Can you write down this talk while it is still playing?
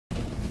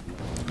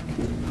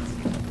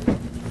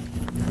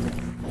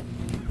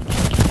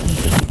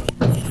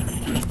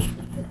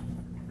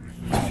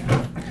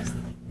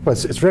Well,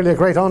 it's really a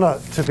great honor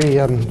to be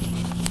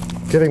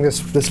giving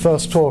this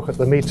first talk at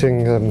the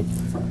meeting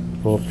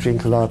for Jean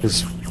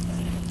Calabi's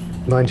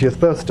 90th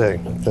birthday.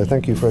 So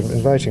thank you for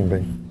inviting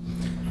me.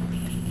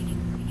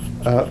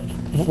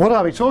 What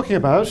I'll be talking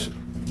about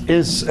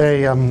is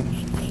a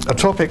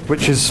topic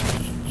which is,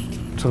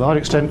 to a large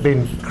extent,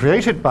 been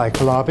created by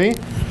Calabi.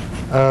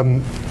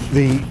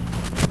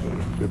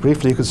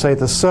 Briefly, you could say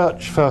the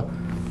search for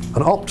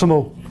an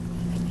optimal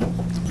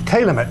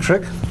Kähler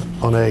metric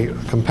on a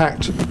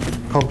compact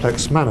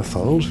complex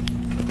manifold.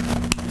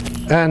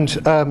 And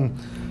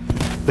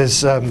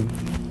there's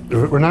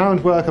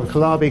renowned work of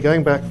Calabi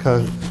going back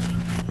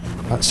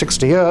about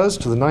 60 years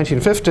to the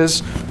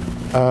 1950s,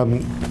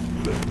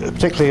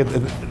 particularly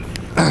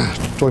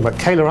talking about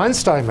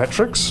Kahler-Einstein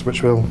metrics,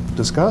 which we'll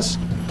discuss,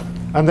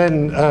 and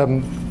then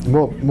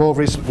more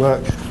recent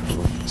work,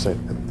 say,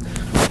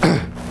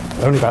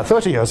 only about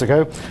 30 years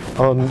ago,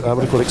 on what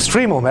we call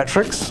extremal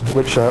metrics,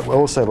 which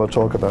also we'll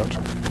talk about.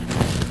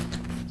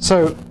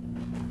 So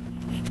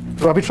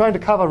I'll be trying to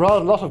cover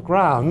rather a lot of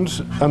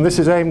ground, and this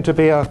is aimed to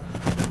be a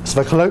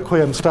sort of a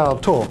colloquium-style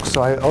talk,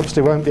 so I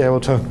obviously won't be able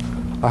to,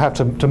 I have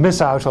to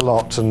miss out a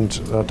lot, and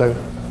won't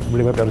be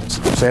able to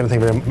say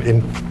anything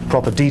in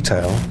proper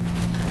detail.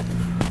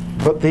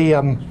 But the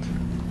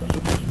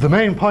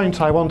main point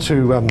I want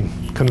to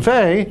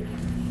convey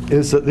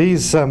is that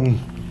these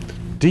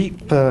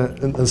deep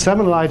and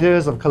seminal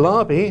ideas of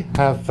Calabi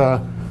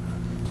have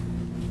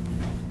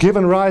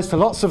given rise to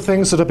lots of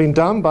things that have been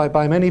done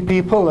by many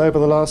people over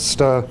the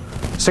last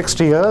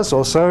 60 years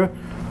or so,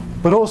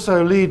 but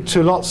also lead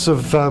to lots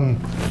of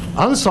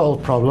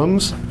unsolved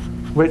problems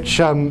which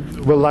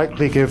will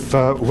likely give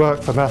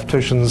work for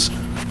mathematicians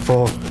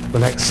for the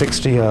next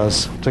 60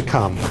 years to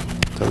come.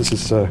 So this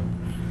is the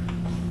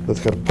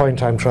kind of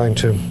point I'm trying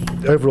to,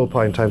 overall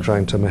point I'm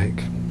trying to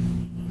make.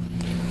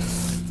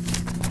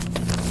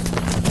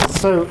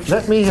 So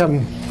let me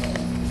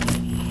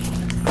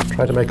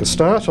try to make a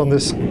start on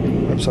this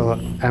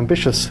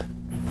ambitious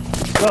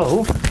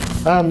goal.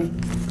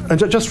 And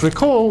just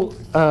recall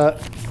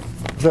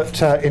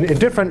that in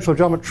differential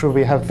geometry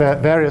we have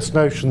various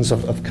notions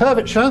of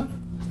curvature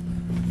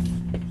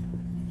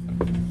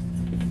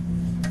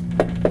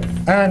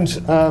and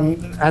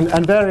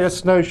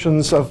various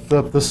notions of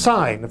the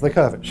sign of the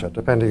curvature,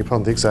 depending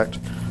upon the exact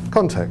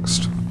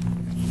context.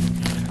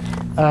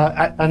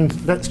 And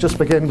let's just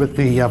begin with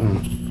the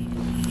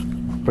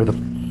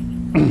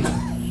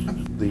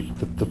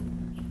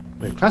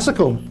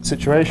classical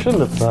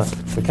situation of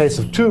the case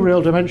of two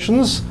real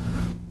dimensions.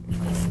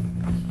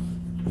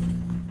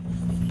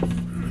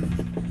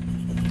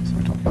 So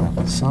we're talking about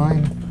the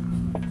sign,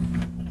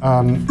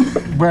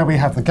 where we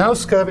have the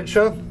Gauss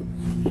curvature.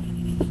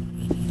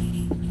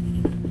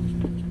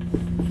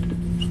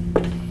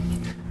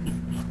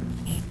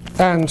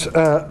 And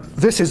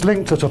this is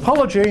linked to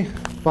topology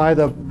by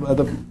the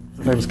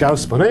famous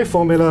Gauss-Bonnet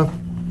formula.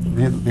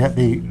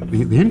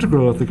 The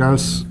integral of the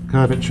Gauss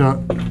curvature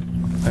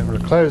over a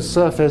closed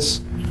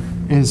surface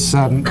is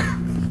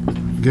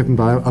given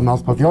by a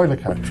multiple of the Euler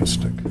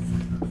characteristic.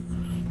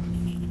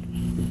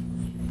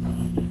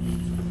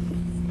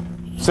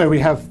 So we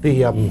have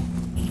the,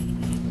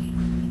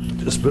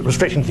 just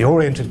restricting to the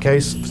oriented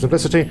case for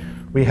simplicity,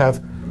 we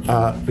have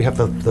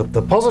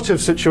the positive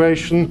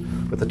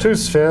situation with the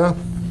two-sphere,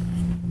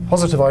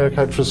 positive Euler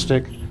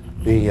characteristic,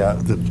 the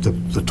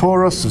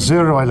torus, the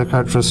zero Euler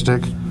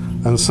characteristic,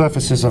 and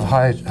surfaces of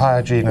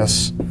higher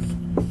genus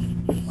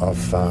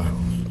of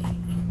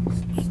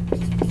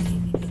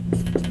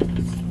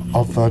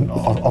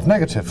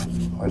negative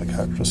Euler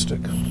characteristic.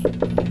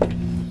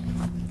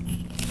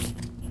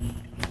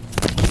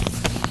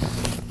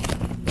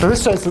 So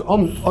this says that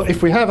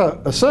if we have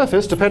a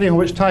surface, depending on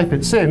which type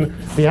it's in,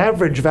 the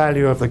average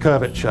value of the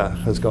curvature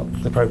has got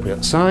the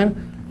appropriate sign.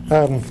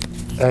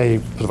 A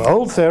sort of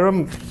old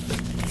theorem,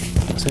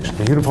 essentially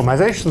the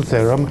uniformization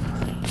theorem,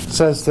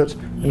 says that,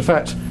 in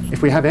fact,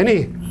 if we have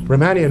any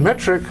Riemannian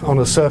metric on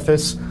a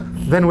surface,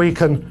 then we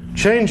can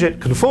change it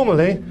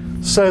conformally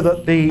so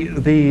that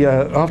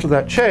after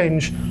that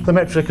change, the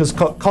metric has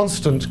got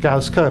constant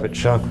Gauss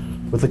curvature,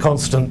 with the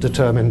constant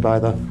determined by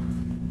the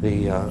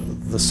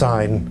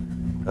sign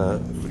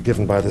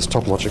given by this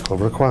topological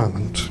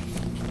requirement.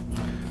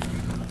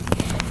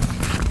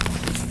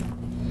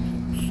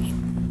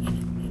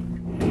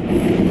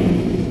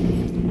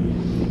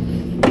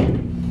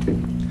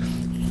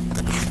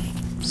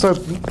 So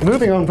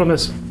moving on from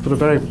this sort of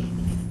very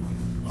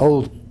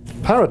old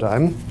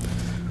paradigm,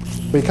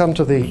 we come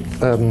to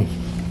to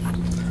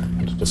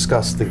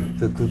discuss the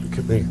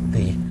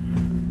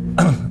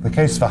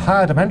case for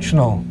higher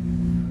dimensional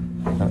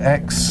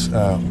X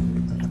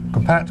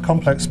compact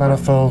complex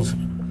manifold,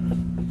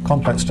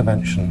 complex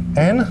dimension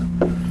n,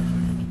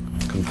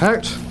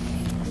 compact,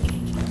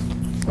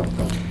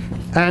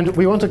 and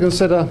we want to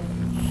consider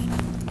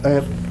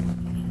a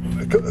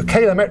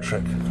Kähler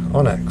metric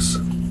on X.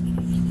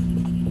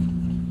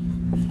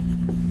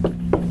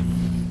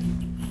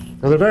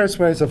 Now, there are various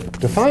ways of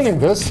defining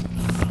this.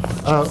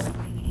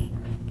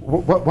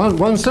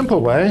 One simple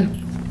way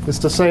is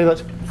to say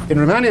that in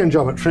Riemannian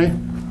geometry,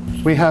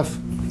 we have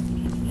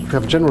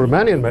a general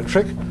Riemannian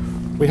metric,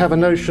 we have a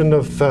notion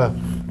of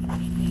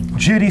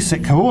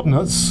geodesic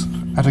coordinates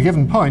at a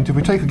given point. If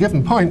we take a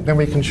given point, then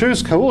we can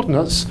choose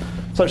coordinates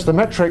such the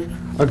metric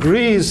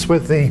agrees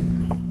with the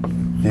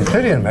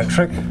Imperial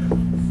metric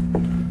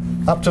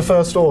up to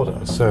first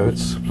order. So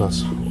it's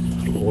plus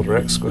order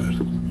x squared,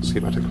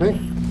 schematically.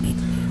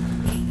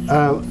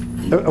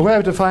 A way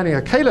of defining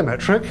a Kähler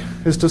metric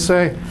is to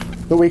say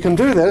that we can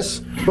do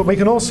this, but we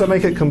can also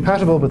make it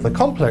compatible with the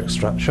complex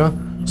structure,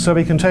 so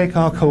we can take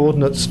our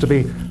coordinates to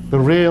be the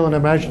real and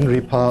imaginary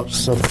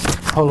parts of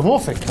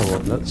holomorphic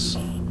coordinates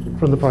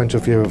from the point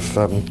of view of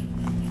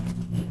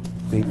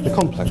the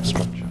complex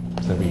structure.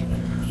 So we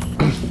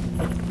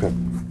okay.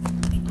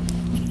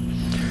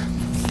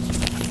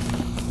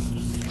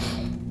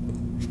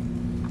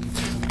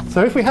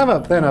 So if we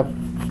have then a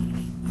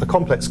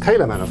complex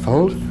Kähler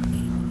manifold,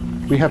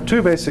 we have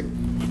two basic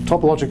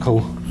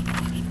topological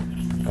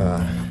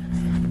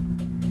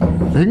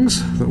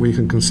things that we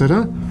can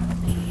consider.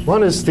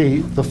 One is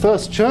the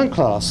first Chern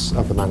class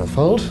of the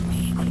manifold,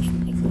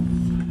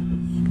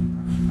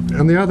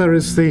 and the other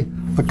is the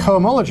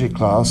cohomology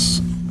class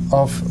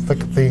of the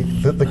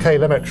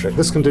Kähler metric.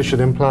 This condition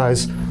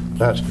implies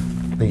that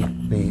the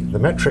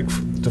metric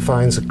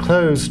defines a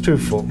closed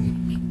two-form.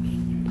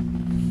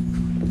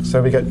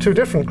 So we get two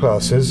different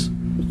classes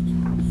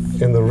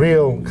in the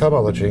real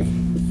cohomology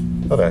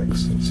of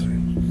X.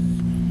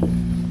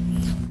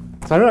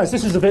 So I realize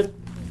this is a bit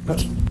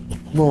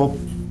more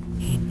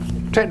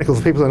technical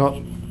for people who are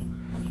not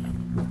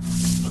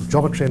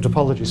geometry and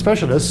topology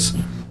specialists,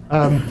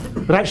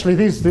 but actually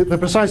the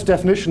precise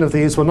definition of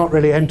these will not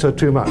really enter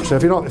too much. So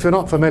if you're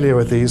not familiar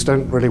with these,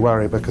 don't really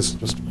worry, because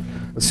just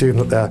assume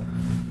that they're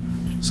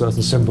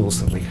certain symbols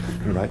that we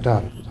can write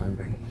down for the time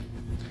being.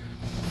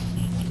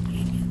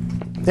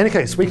 In any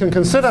case, we can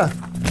consider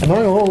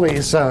among all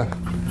these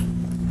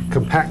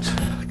compact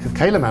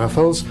Kähler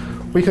manifolds,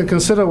 we can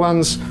consider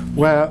ones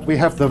where we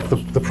have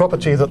the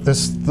property that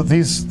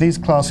these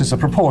classes are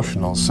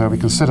proportional. So we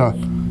consider,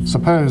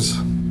 suppose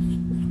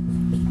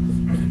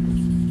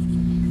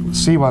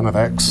C1 of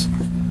X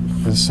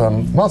is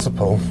some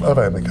multiple of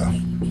omega.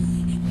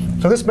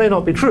 So this may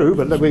not be true,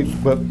 but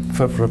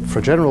for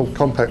a general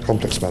compact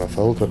complex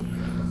manifold, but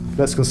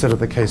let's consider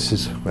the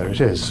cases where it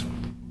is.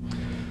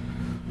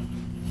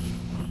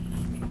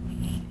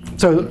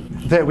 So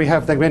there we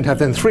have, then we're going to have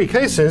then three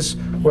cases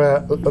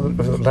where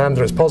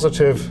lambda is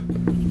positive,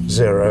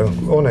 0,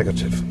 or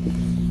negative.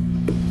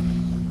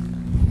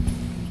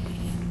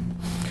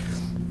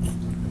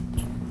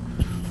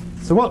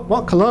 So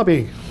what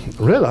Calabi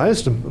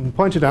realized and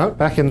pointed out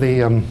back in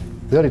the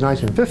early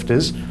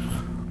 1950s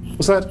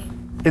was that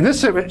in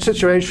this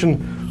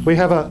situation we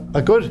have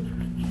a good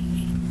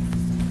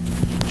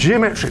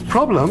geometric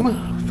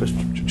problem for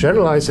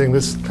generalizing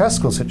this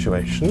classical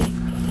situation,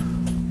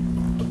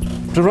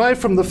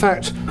 derived from the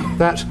fact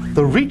that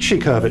the Ricci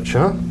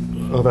curvature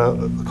of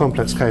a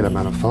complex Kähler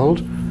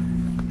manifold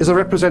is a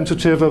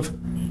representative of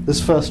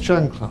this first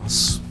Chern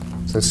class.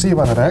 So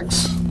C1 of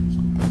X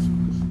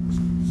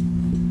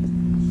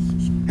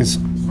is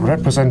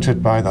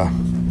represented by the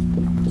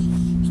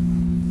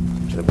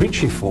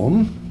Ricci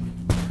form.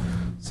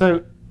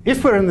 So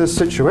if we're in this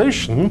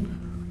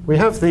situation, we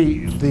have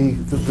the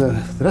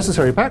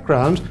necessary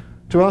background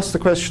to ask the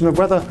question of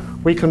whether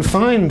we can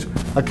find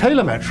a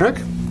Kähler metric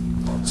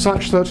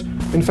such that,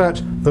 in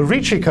fact, the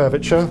Ricci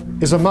curvature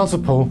is a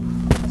multiple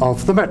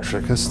of the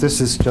metric, as this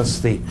is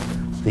just the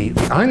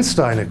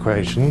Einstein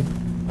equation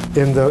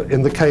in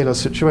the Kähler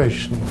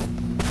situation.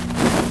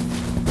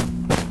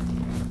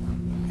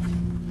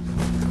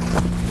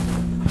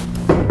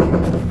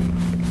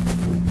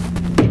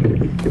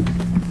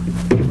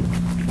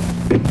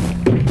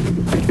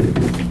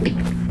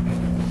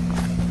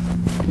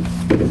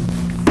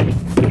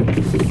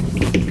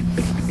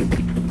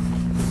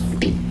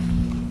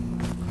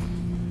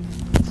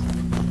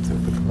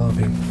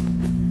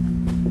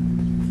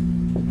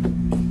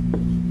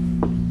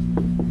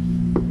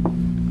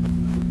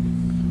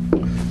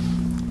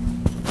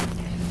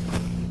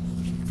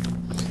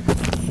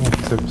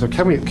 So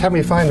can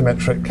we find a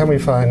metric? Can we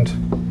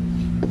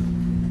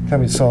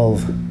solve,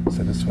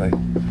 say this way,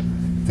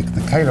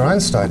 the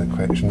Kähler-Einstein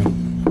equation?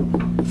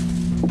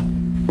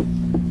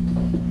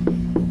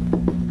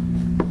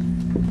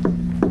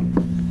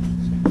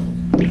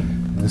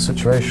 In this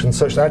situation,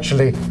 such that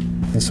actually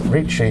this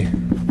Ricci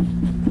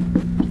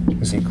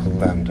is equal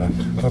lambda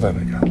of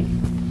omega.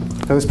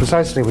 So this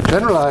precisely would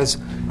generalize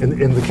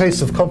in the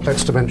case of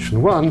complex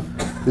dimension 1.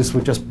 This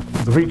would just,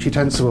 the Ricci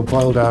tensor will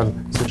boil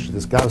down essentially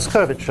this Gauss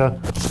curvature,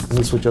 and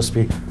this would just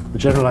be the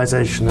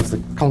generalization of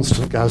the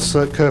constant Gauss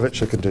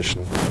curvature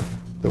condition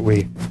that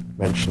we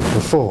mentioned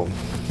before.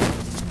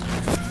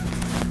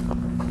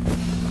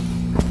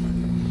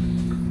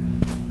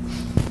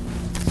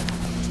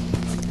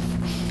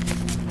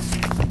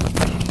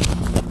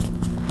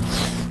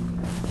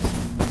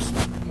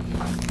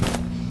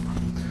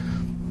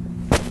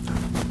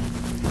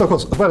 Of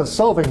course, as well as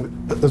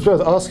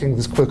asking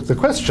the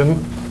question,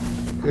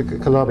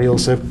 Calabi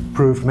also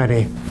proved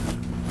many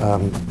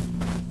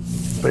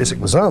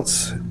basic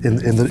results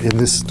in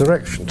this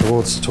direction,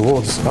 towards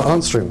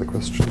answering the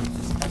question.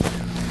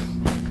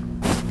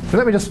 But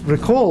let me just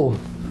recall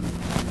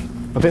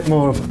a bit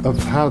more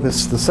of how the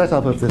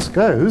setup of this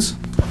goes.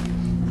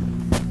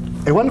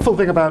 A wonderful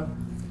thing about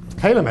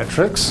Kähler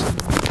metrics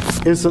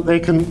is that they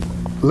can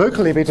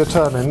locally be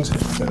determined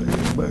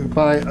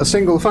by a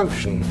single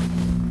function.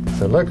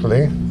 So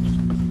locally,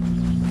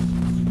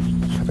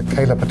 have a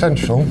Kähler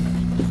potential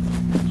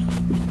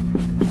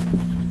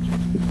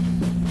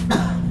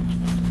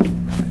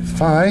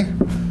phi.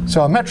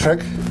 So our metric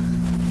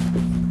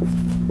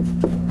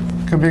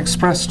can be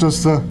expressed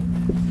as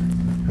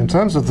in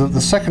terms of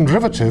the second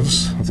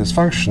derivatives of this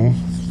function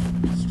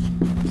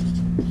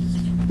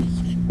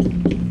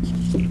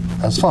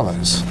as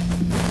follows.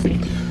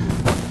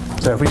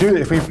 So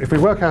if we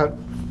work out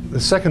the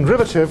second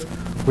derivative,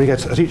 we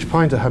get at each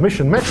point a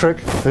Hermitian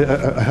metric,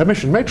 a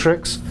Hermitian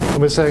matrix, and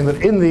we're saying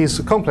that in these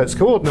complex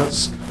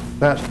coordinates,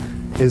 that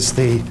is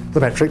the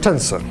metric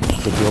tensor,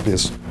 with the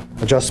obvious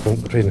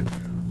adjustment between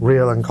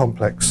real and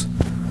complex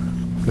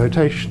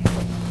notation.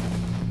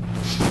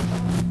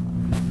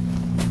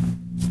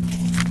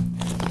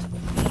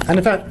 And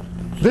in fact,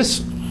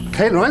 this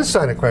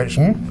Kähler-Einstein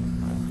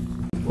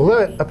equation, although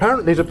it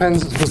apparently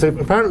depends, because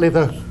apparently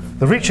the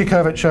Ricci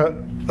curvature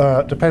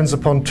depends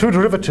upon two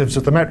derivatives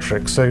of the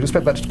metric, so you'd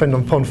expect that to depend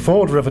upon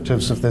four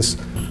derivatives of this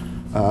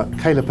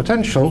Kähler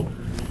potential.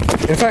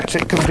 In fact,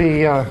 it can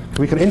be,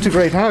 we can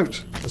integrate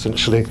out,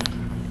 essentially,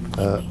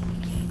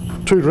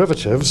 two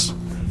derivatives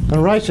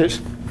and write it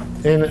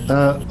in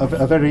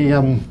a very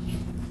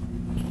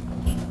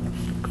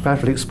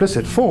comparatively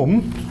explicit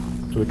form.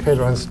 So the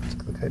Kähler-Einstein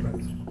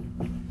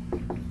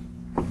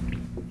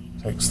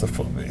takes the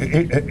form.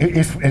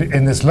 If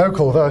in this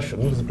local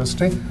version of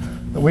simplicity,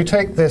 we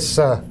take this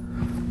Kähler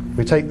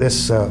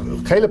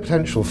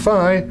potential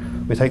phi,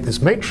 we take this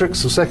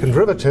matrix of second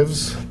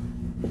derivatives,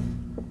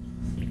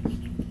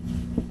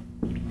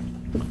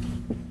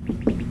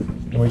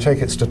 and we take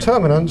its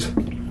determinant,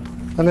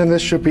 and then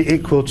this should be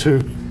equal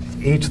to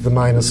e to the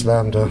minus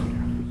lambda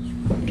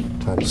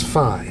times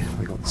phi.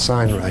 We got the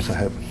sign right, I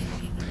hope.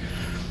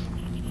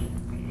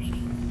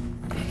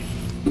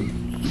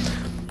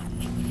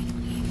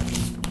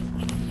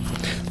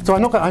 So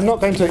I'm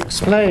not going to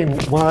explain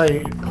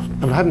why,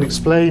 I haven't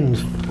explained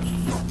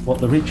what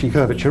the Ricci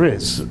curvature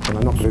is, and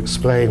I'm not going to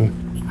explain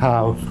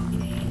how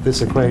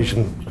this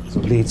equation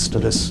sort of leads to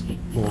this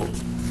more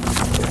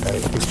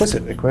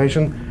explicit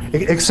equation,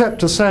 except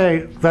to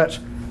say that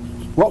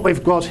what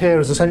we've got here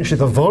is essentially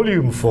the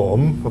volume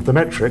form of the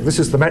metric. This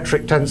is the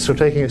metric tensor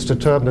taking its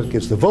determinant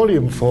gives the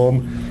volume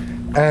form,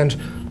 and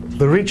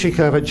the Ricci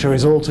curvature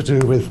is all to do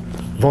with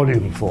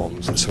volume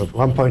forms. And so from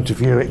one point of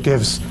view it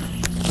gives,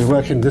 we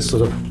work in this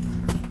sort of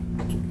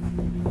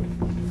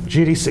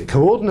geodesic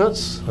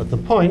coordinates at the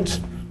point,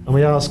 and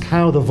we ask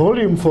how the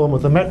volume form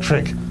of the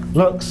metric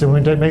looks, and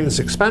when we don't make this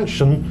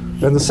expansion,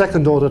 then the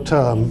second order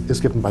term is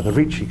given by the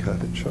Ricci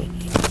curvature.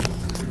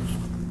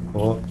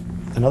 Or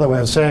another way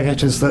of saying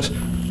it is that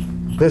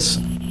this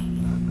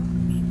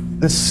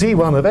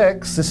C1 of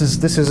x, this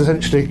is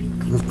essentially,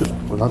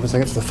 well, I'm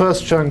saying it's the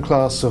first Chern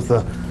class of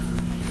the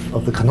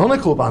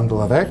canonical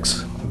bundle of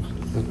x,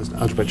 as an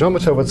algebra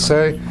geometer would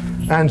say,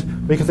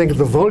 and we can think of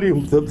the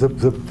volume,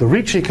 the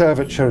Ricci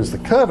curvature is the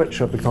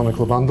curvature of the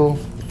canonical bundle,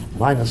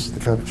 minus the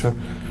curvature,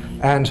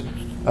 and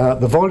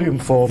the volume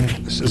form,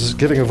 is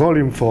giving a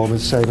volume form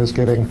is same as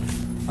giving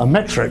a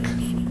metric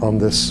on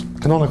this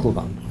canonical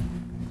bundle.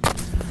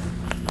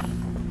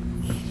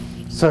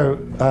 So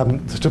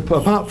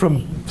apart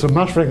from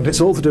muttering that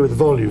it's all to do with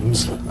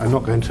volumes, I'm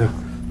not going to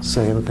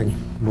say anything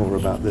more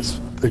about this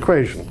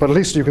equation. But at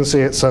least you can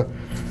see it's an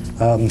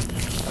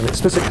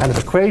explicit kind of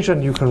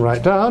equation you can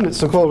write down.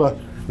 It's called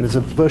it's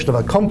a version of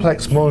a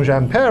complex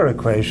Monge-Ampere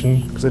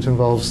equation because it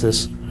involves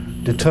this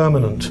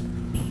determinant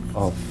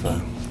of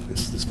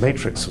this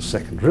matrix of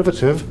second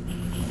derivative,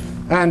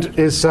 and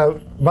is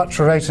much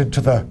related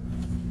to the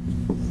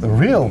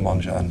real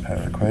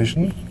Monge-Ampere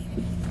equation.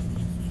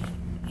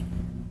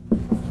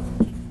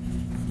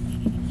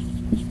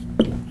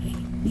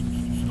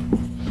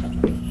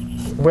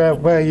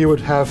 Where you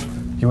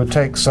would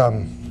take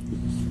some,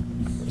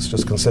 let's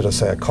just consider,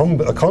 say, a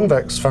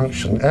convex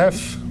function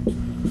f.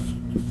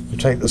 You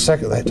take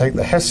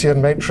the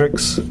Hessian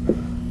matrix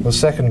of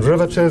second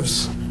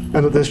derivatives,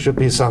 and that this should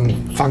be some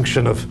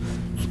function of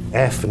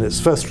f and its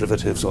first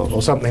derivatives,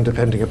 or something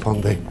depending upon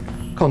the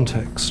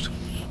context.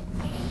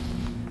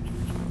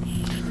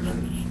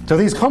 So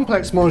these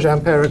complex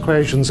Monge-Ampere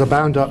equations are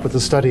bound up with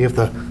the study of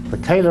the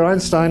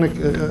Kähler-Einstein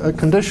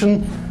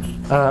condition.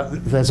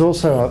 There's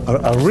also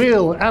a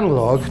real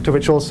analog to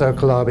which also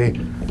Calabi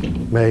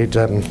made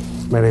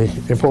many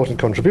important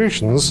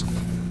contributions.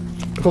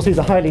 Of course, these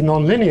are highly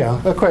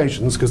nonlinear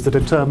equations because the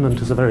determinant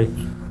is a very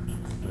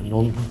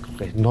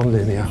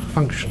nonlinear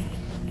function.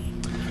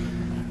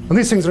 And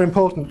these things are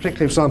important,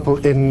 particularly, for example,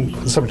 in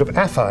the subject of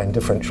affine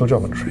differential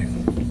geometry.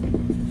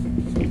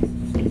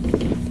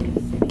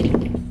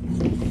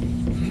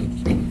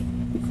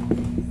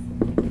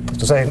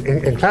 To say,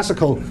 in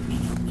classical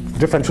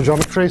differential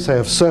geometry, say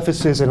of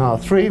surfaces in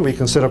R3, we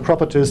consider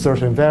properties that are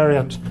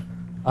invariant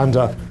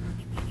under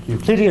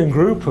Euclidean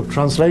group of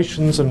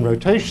translations and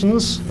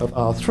rotations of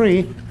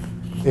R3.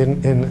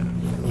 In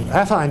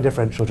affine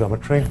differential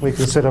geometry, we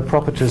consider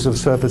properties of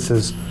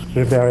surfaces that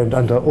are invariant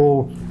under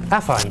all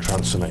affine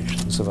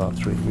transformations of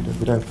R3.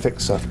 We don't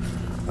fix a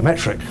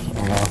metric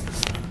on our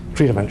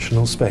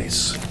three-dimensional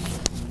space.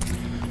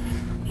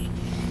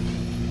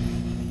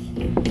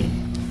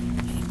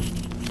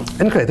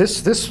 Okay,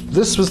 this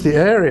was the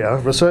area,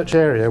 research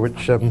area,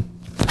 which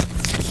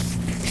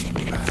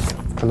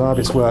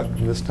Calabi's work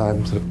in this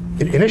time sort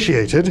of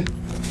initiated.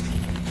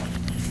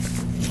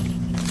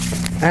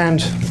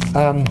 And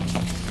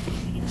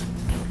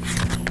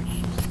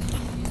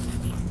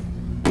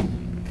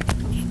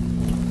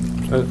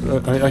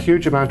a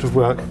huge amount of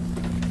work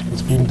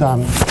has been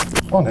done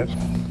on it.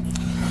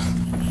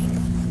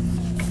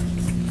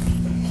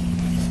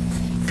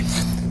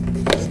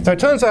 So it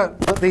turns out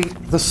that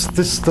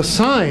the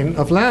sign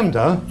of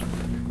lambda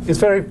is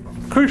very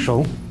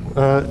crucial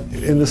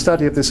in the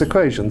study of this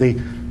equation. The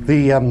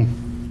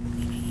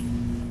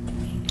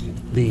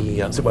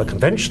as it were,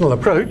 conventional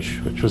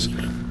approach, which was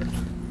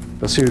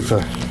pursued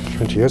for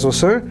 20 years or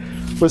so,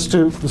 was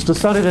to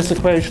study this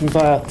equation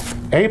via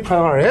a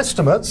priori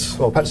estimates,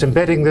 or perhaps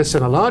embedding this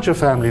in a larger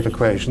family of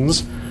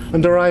equations,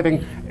 and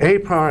deriving a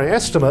priori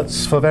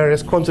estimates for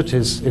various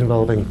quantities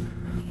involving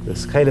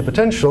this Kähler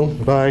potential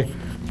by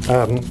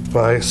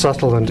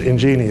subtle and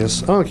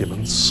ingenious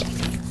arguments.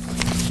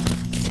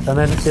 And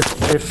then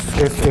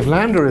if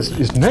lambda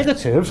is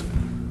negative,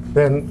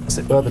 then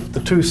all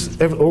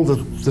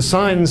the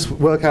signs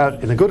work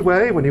out in a good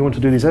way when you want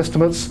to do these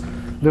estimates.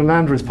 If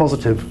lambda is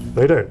positive,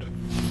 they don't.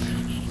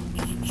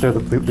 So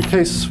the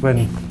case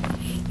when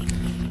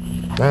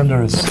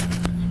lambda is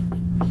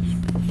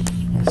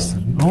less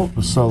than 0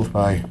 was solved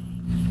by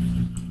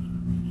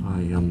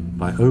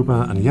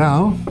Ober and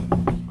Yau.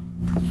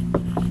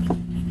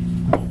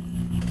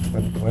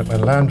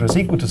 When lambda is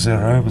equal to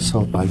 0 was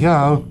solved by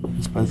Yau.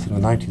 It's both in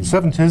the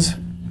 1970s.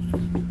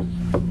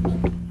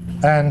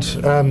 And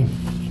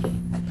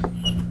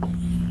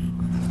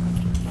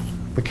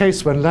the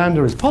case when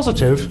lambda is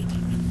positive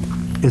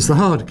is the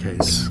hard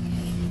case.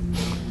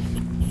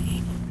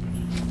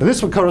 And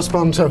this would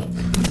correspond to,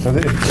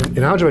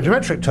 in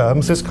algebro-geometric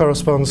terms, this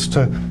corresponds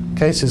to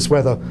cases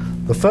where the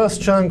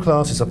first Chern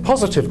class is a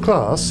positive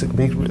class. It can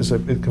be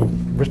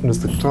written as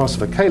the class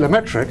of a Kähler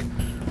metric,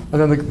 and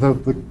then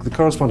the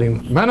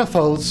corresponding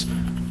manifolds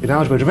in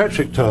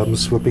algebro-geometric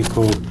terms would be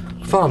called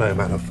Fano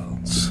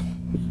manifolds.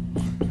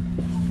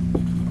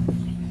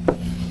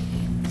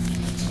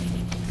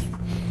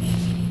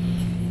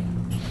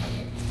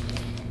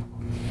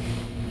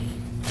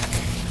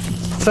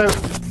 So,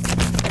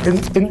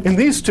 in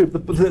these two,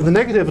 the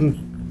negative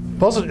and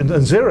positive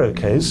and zero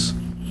case,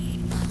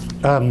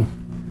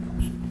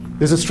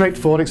 there's a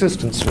straightforward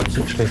existence for it,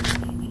 essentially.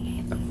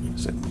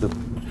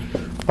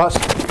 But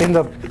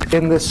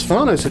in this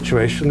Fano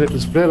situation, it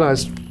was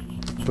realized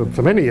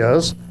for many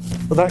years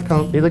that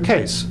can't be the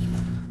case.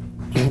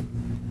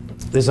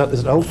 There's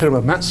an old theorem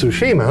of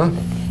Matsushima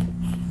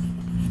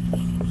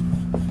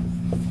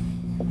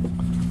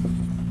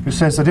who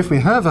says that if we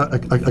have a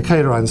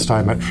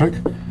Kähler-Einstein metric,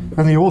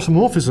 then the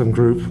automorphism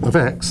group of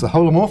X, the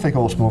holomorphic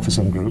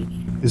automorphism group,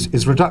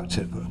 is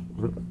reductive.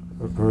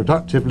 A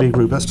reductive Lie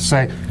group, that's to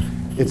say,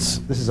 this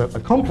is a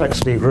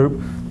complex Lie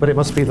group, but it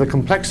must be the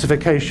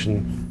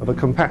complexification of a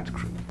compact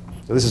group.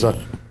 So this is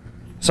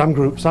some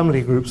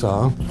Lie groups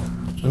are,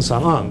 and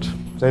some aren't.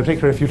 So in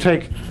particular, if you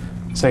take,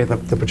 say,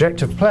 the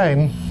projective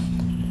plane,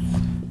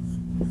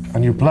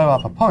 and you blow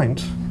up a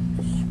point,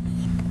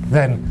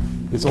 then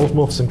its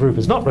automorphism group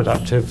is not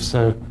reductive,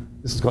 so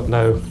this has got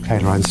no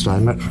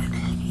Kähler-Einstein metric.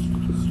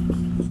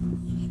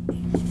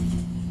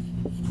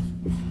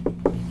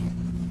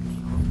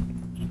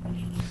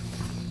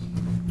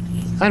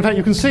 And in fact,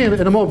 you can see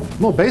in a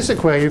more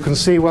basic way, you can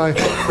see why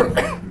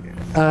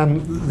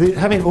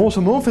having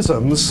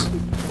automorphisms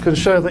can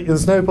show that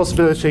there's no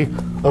possibility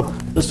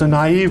of just a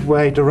naive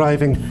way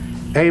deriving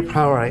a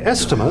priori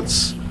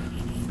estimates,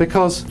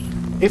 because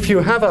if you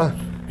have one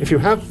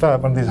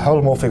of these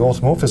holomorphic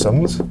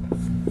automorphisms,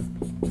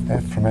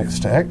 f from x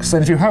to x,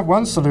 then if you have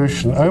one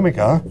solution,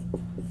 omega,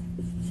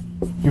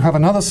 you have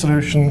another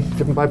solution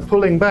given by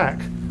pulling back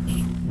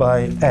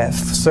by f.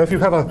 So if you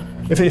have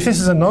if this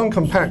is a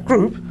non-compact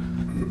group,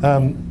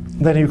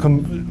 then you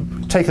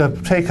can take a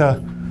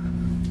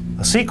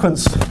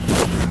sequence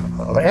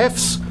of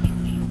f's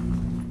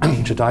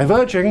which are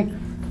diverging,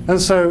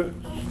 and so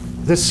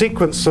this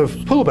sequence of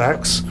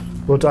pullbacks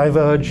will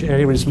diverge in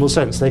any reasonable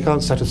sense. They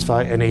can't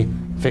satisfy any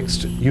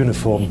fixed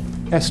uniform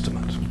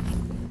estimate.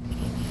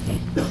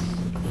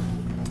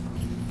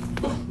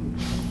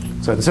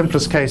 So the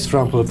simplest case, for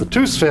example, of the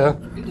two-sphere,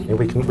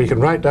 we can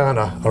write down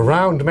a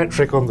round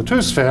metric on the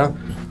two-sphere,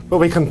 but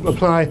we can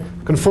apply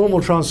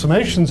conformal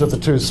transformations of the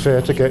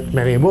two-sphere to get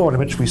many more, in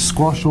which we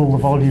squash all the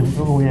volume,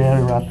 all the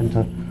area up into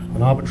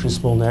an arbitrary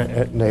small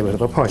neighborhood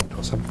of a point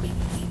or something.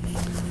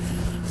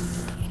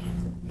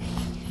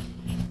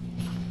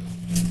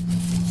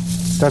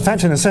 So in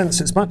fact, in a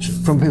sense, it's much,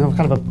 from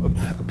kind of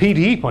a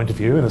PDE point of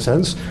view, in a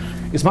sense,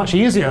 it's much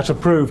easier to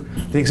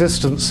prove the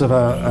existence of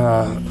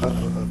a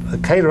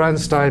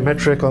Kähler-Einstein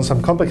metric on some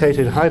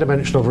complicated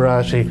high-dimensional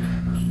variety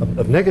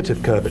of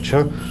negative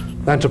curvature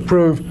than to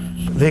prove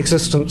the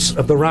existence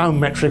of the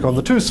round metric on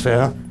the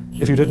two-sphere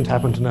if you didn't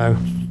happen to know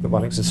that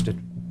one existed.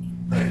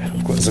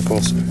 Of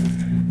course,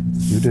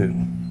 you do.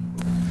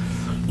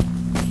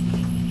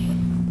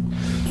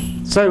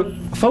 So,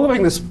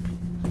 following this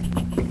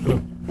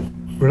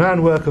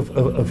renowned work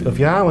of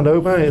Yao and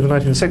Oba in the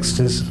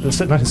 1970s,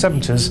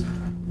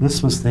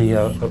 this was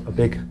a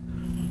big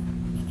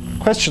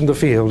question in the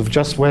field of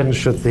just when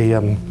should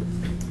the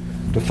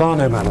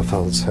Fano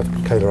manifolds have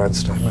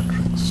Kähler-Einstein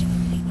metrics.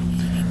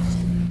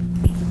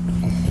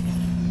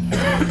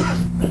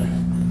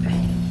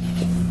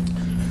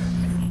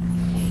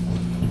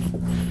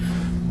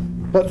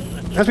 But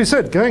as we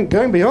said,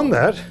 going beyond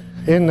that,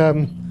 in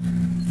an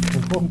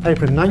important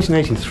paper in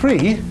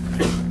 1983,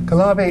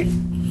 Calabi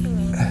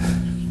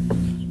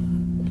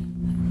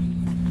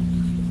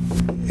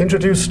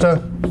introduced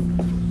a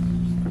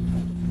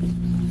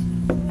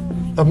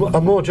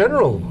more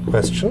general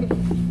question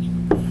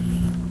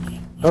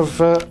of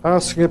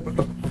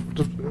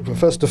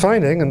first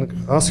defining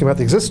and asking about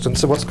the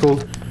existence of what's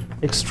called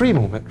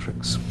extremal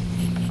metrics.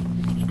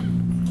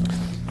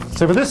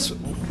 So for this,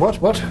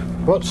 what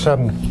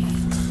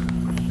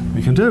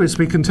we can do is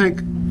we can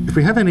take, if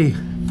we have any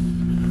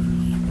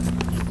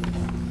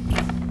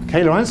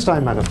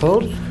Kähler-Einstein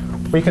manifold,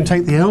 we can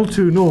take the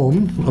L2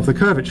 norm of the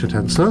curvature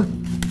tensor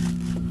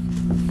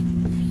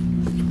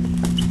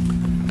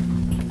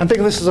and think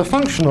of this as a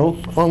functional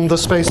on the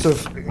space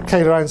of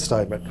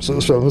Kähler-Einstein metrics,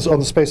 on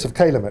the space of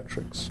Kähler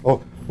metrics.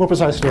 Or more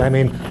precisely, I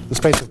mean the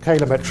space of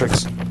Kähler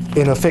metrics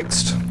in a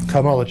fixed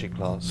cohomology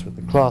class, with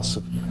the class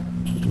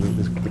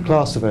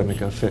of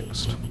omega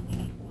fixed.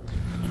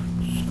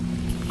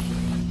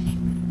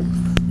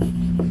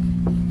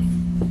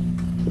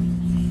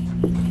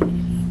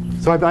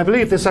 So I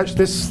believe this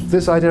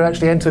idea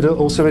actually entered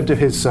also into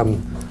his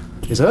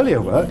earlier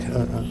work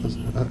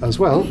as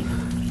well.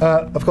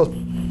 Of course,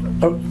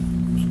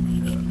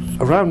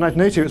 around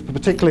 1980, it was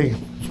particularly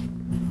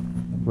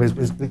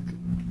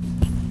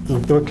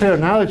there were clear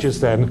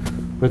analogies then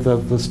with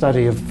the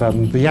study of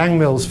the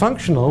Yang-Mills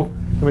functional,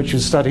 in which you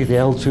study the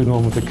L2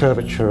 norm of the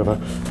curvature of a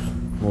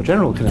more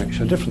general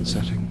connection, a different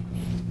setting.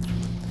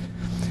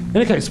 In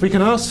any case, we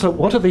can ask,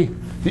 what are the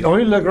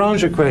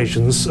Euler-Lagrange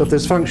equations of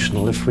this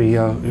functional if we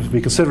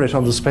consider it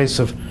on the space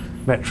of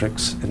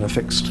metrics in a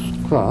fixed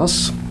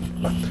class?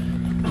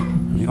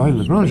 The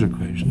Euler-Lagrange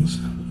equations.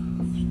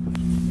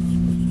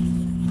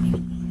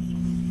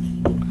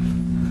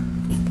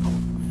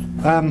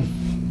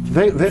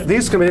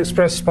 These can be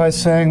expressed by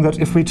saying that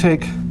if we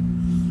take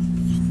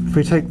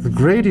the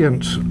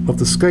gradient of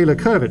the scalar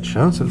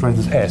curvature, so let's write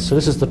this S, so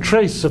this is the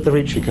trace of the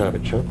Ricci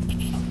curvature,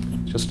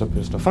 just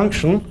a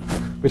function.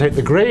 We take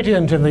the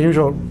gradient in the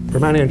usual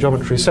Riemannian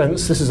geometry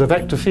sense, this is a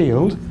vector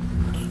field.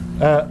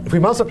 If we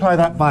multiply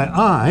that by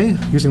I,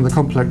 using the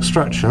complex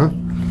structure,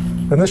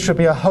 then this should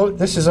be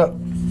this is a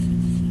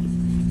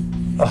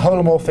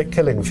holomorphic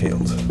killing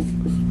field.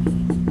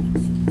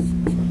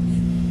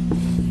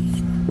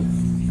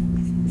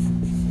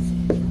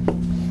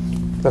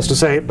 That's to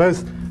say,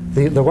 both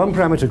the one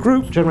parameter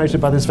group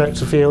generated by this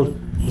vector field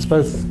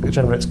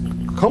generates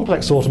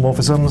complex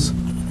automorphisms,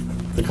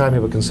 the kind we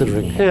were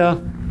considering here,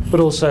 but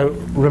also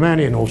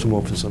Riemannian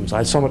automorphisms,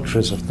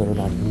 isometries of the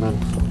Riemannian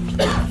manifold.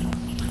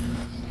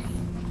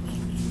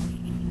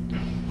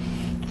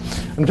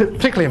 And a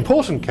particularly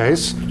important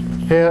case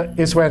here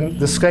is when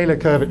the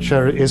scalar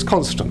curvature is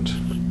constant.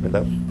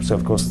 So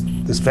of course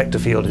this vector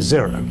field is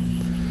zero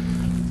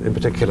in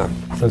particular.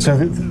 And so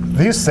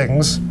these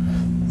things,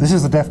 this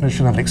is the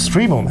definition of an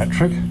extremal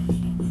metric,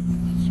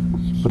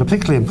 but a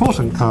particularly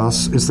important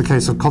case is the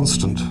case of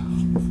constant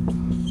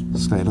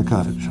scalar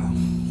curvature.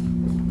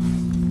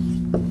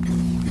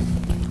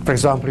 For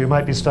example, you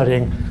might be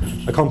studying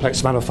a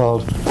complex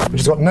manifold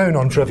which has got no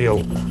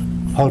non-trivial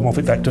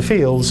holomorphic vector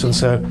fields, and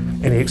so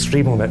any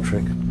extremal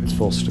metric is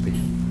forced to be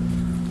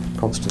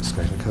constant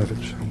scalar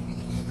curvature.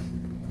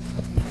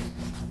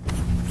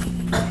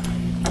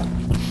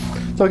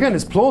 So again,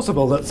 it's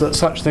plausible that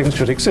such things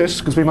should exist,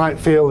 because we might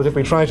feel that if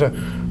we try to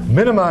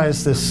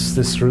minimize the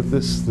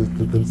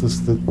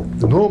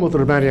norm of the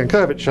Riemannian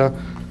curvature,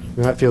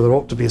 we might feel there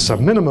ought to be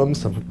some minimum,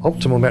 some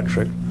optimal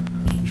metric,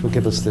 which will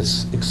give us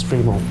this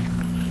extremal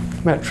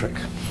metric.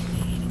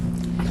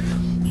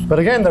 But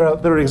again, there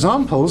are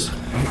examples,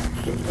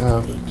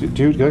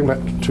 going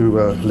back to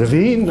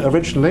Levine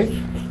originally,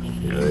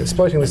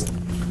 exploiting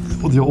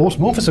the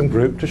automorphism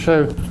group to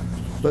show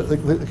that,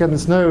 again,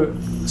 there's no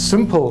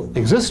simple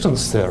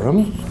existence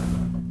theorem.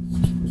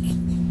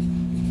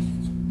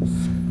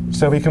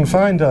 So we can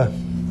find a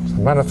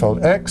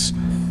manifold X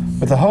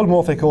with the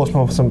holomorphic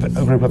automorphism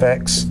group of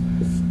X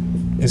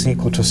is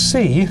equal to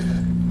C,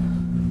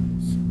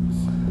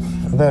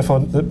 and therefore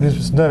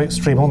there's no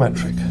extremal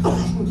metric.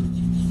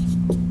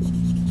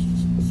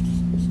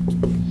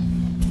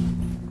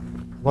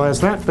 Why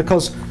is that?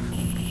 Because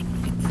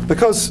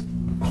because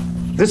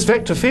this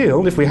vector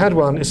field, if we had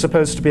one, is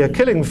supposed to be a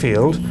killing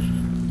field,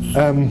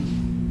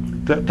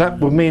 that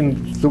would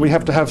mean that we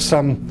have to have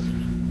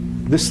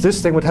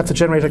this thing would have to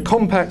generate a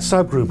compact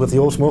subgroup of the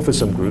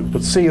automorphism group,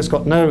 but C has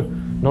got no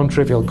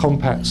non-trivial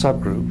compact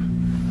subgroup.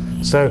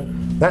 So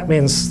that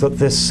means that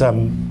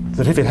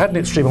that if it had an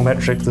extremal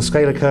metric, the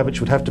scalar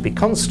curvature would have to be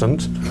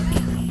constant.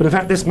 But in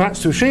fact, this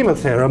Matsushima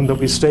theorem that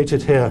we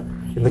stated here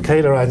in the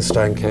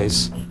Kähler-Einstein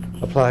case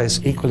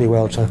applies equally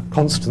well to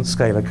constant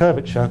scalar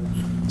curvature.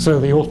 So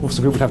the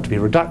automorphism group would have to be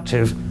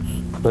reductive,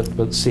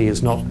 but C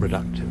is not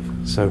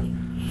reductive. So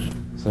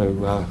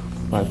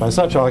by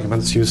such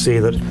arguments, you see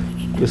that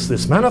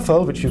this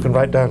manifold, which you can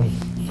write down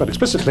quite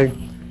explicitly,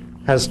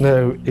 has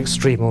no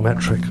extremal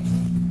metric.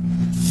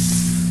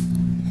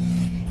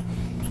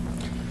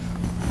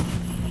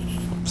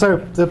 So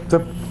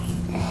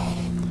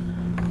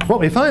what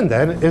we find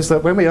then is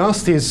that when we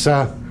ask these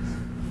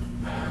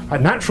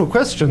natural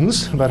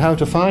questions about how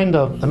to find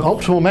an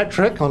optimal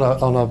metric on a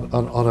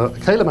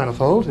Kähler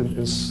manifold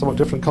in somewhat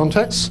different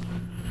contexts,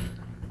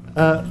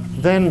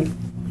 then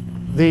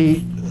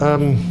the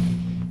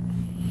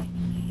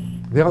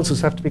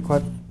answers have to be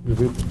quite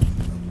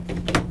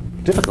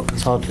difficult.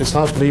 It's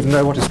hard to even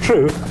know what is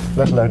true,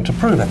 let alone to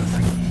prove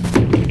anything.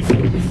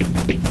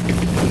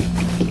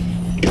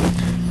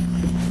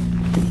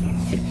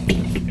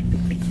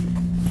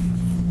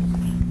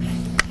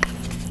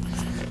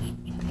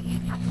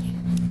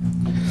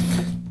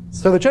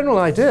 So the general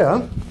idea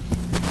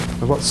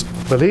of what's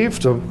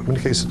believed, or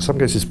in some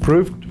cases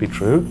proved to be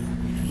true,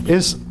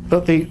 is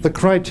that the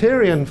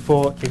criterion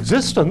for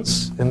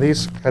existence in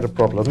these kind of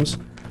problems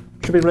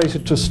should be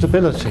related to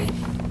stability.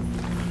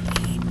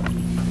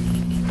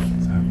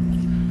 So,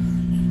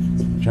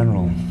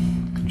 general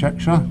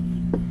conjecture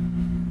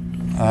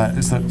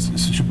is that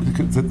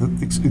the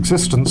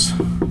existence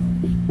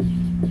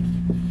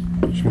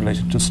should be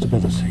related to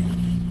stability.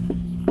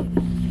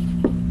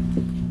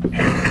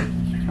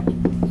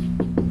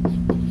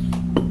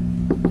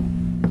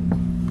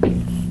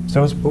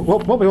 So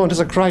what we want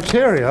is a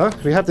criteria.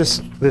 We have this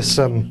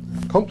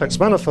complex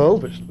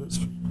manifold, which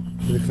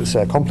is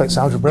a complex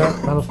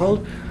algebraic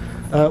manifold.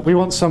 We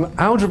want some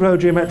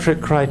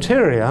algebro-geometric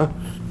criteria,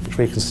 which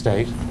we can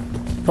state,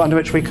 under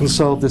which we can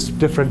solve this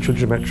differential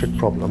geometric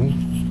problem.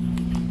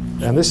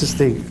 And this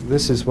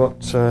is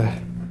what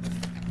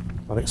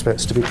one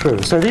expects to be true.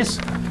 So this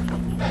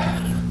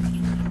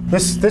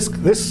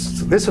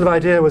sort of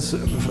idea was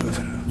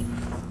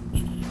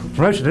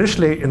promoted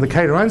initially in the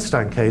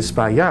Kähler-Einstein case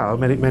by Yao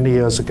many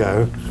years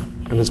ago,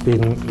 and has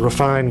been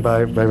refined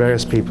by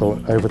various people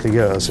over the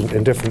years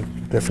in different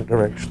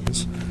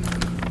directions.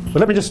 But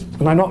let me just,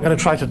 and I'm not going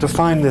to try to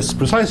define this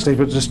precisely,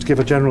 but just to give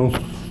a general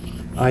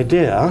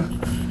idea,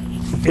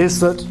 is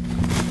that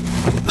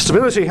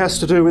stability has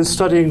to do with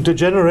studying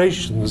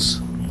degenerations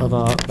of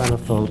our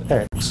manifold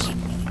X.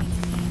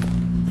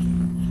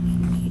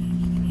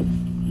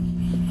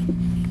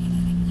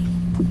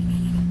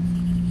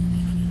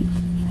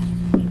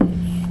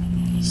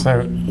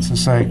 So to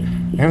say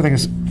everything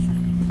is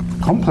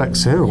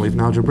complex here, or even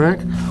algebraic,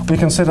 we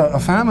consider a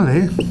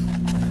family,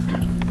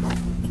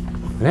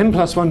 an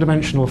n+1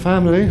 dimensional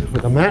family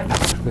with a map,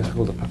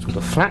 called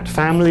a flat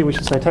family, we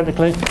should say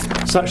technically,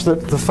 such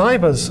that the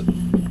fibers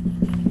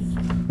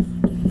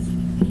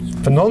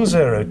for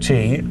non-zero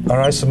T are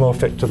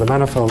isomorphic to the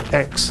manifold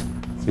X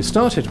we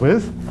started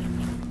with,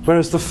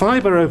 whereas the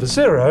fiber over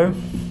 0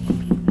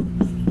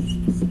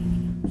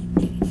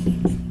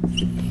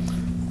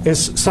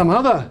 is some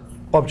other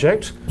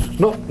object,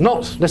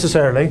 not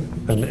necessarily,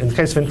 and in the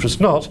case of interest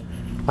not,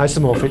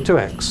 isomorphic to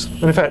X.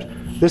 And in fact,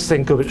 this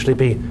thing could actually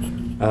be,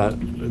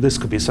 this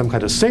could be some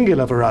kind of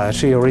singular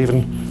variety, or even,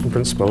 in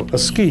principle, a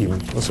scheme,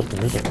 or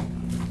something like that.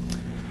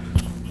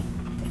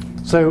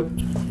 So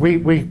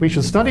we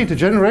should study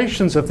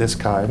degenerations of this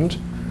kind,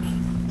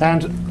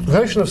 and the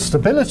notion of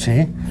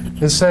stability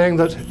is saying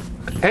that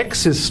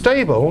X is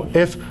stable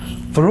if,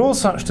 for all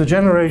such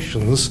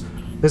degenerations,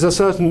 there's a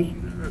certain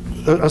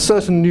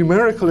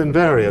numerical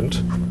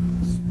invariant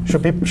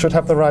should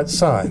have the right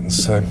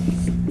signs. So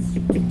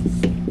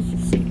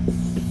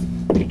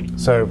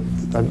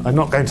I'm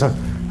not going to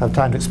have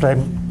time to explain.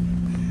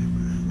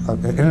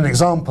 In an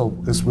example,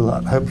 this will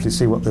hopefully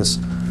see what this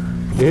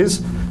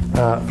is,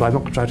 but I'm not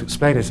going to try to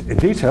explain it in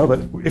detail. But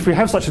if we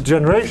have such a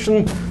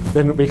degeneration,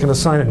 then we can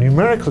assign a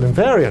numerical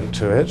invariant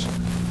to it.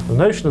 The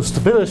notion of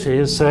stability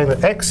is saying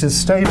that X is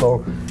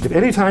stable if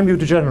any time you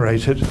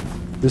degenerate it,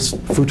 this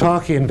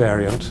Futaki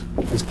invariant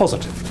is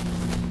positive.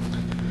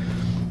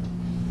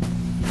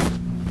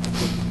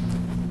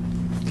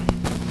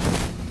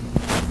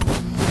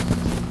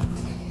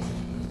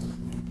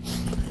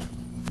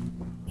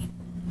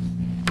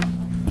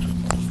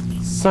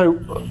 So,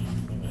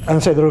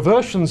 and so there are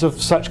versions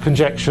of such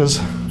conjectures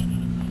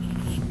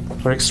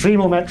for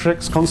extremal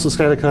metrics, constant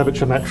scalar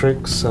curvature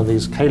metrics, and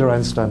these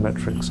Kähler-Einstein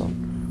metrics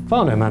on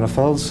Fano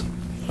manifolds.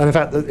 And in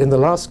fact, in the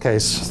last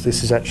case,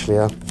 this is actually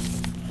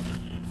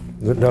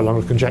no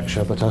longer a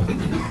conjecture, but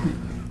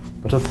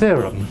a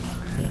theorem.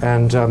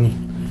 And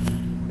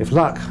if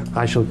luck,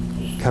 I shall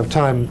have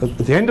time at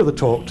the end of the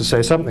talk to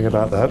say something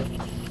about that.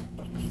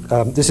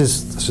 This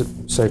is,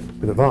 say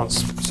in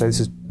advance, so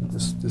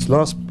this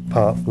last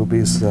part will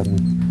be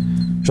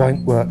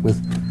joint work with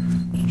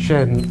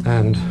Chen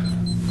and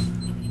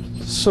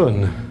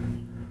Sun.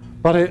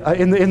 But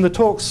in the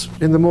talks,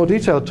 in the more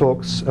detailed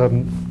talks,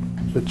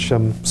 which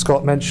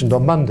Scott mentioned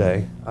on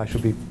Monday, I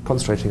should be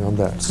concentrating on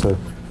that. So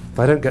if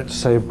I don't get to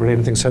say really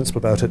anything sensible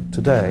about it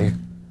today,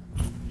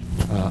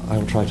 I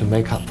will try to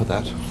make up for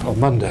that on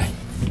Monday.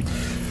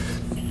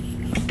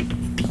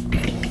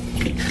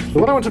 But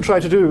what I want to try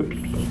to do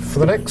for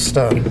the next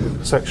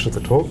section of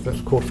the talk, that's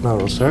a quarter of an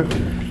hour or so,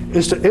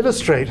 is to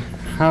illustrate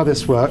how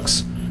this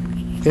works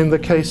in the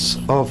case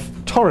of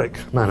toric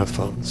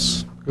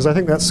manifolds. Because I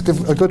think that's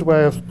a good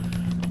way of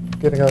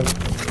getting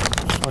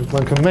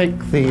one can make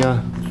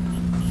the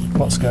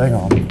what's going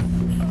on.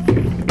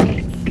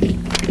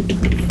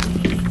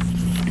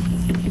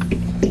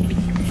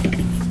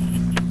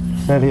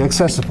 Fairly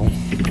accessible.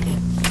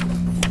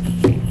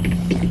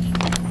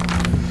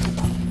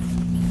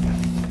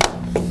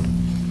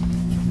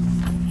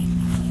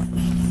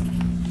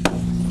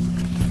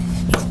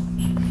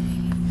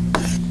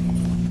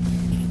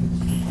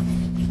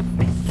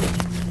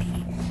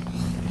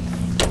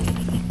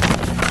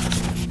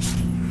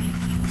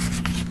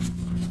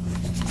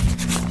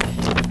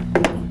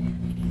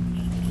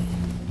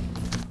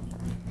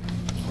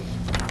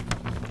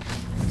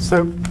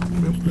 So,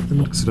 let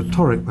me consider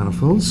toric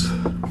manifolds.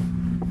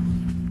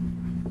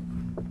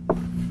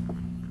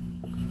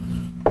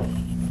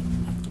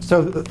 So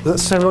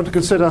let's say we want to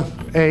consider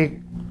a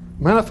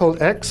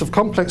manifold X of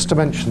complex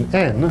dimension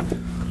n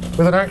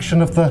with an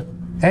action of the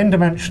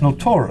n-dimensional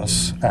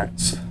torus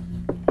acts.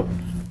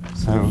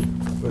 So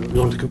we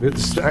want to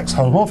this acts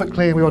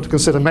holomorphically, and we want to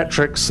consider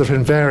metrics that are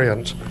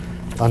invariant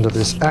under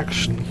this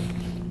action.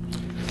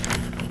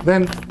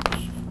 Then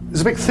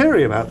there's a big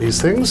theory about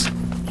these things,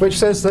 which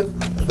says that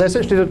they're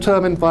essentially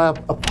determined by a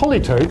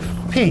polytope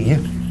P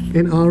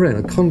in Rn,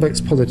 a convex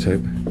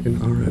polytope in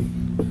Rn,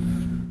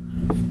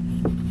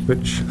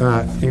 which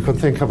you can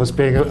think of as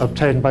being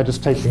obtained by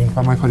just taking,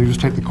 by my point, you just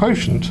take the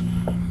quotient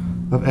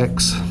of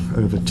x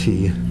over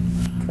t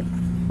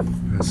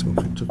as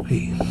equal to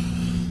P.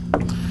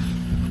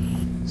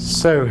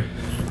 So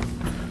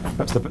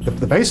that's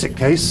the basic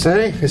case,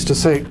 say, is to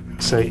say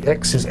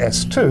x is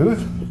S2.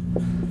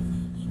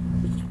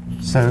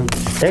 So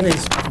n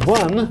is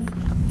 1.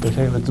 We're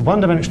taking the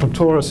one-dimensional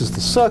torus is the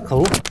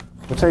circle.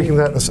 We're taking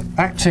that as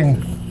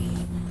acting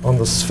on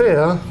the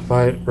sphere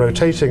by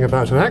rotating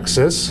about an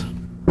axis.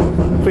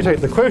 If we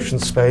take the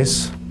quotient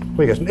space,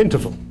 we get an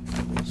interval.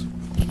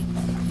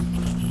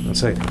 And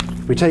so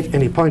if we take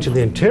any point in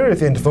the interior of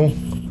the interval,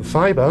 the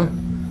fibre,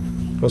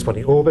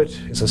 corresponding orbit,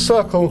 is a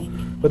circle,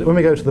 but when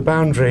we go to the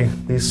boundary,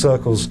 these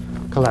circles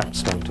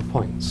collapse down to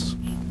points.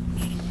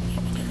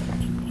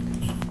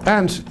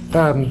 And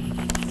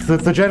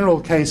the general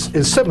case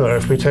is similar.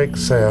 If we take,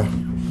 say,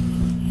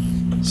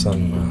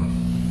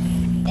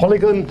 some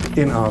polygon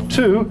in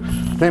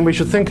R2, then we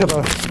should think of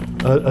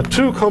a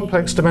two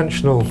complex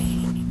dimensional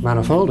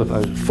manifold,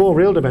 a four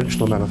real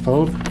dimensional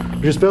manifold,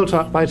 which is built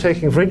up by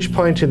taking for each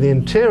point in the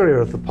interior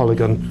of the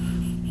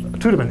polygon a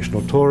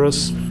two-dimensional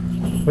torus.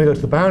 When we go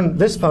to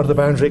this part of the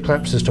boundary, it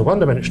collapses to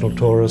one-dimensional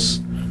torus.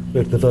 We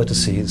go to the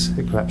vertices,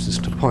 it collapses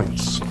to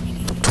points.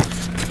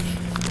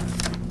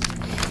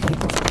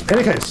 In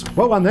any case,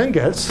 what one then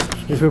gets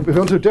is if we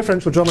want to do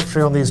differential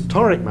geometry on these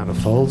toric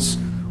manifolds,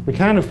 we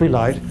can, if we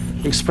like,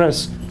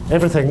 express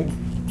everything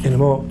in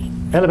more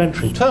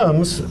elementary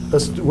terms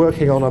as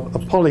working on a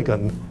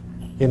polygon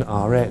in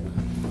Rn.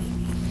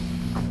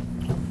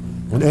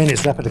 And n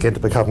is rapidly going to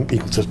become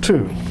equal to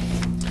 2.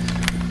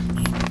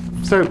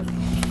 So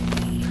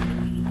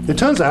it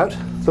turns out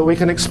that we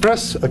can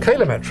express a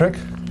Kähler metric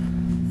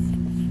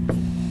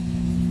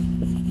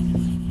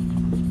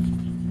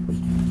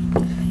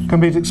can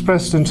be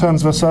expressed in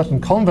terms of a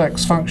certain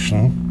convex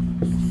function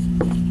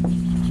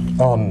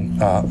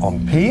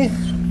on P,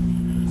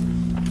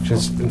 which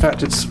is, in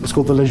fact, it's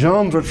called the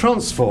Legendre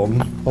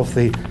transform of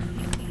the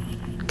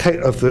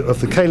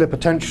Kähler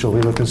potential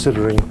we were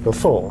considering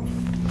before,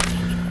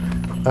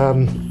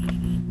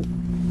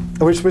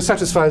 which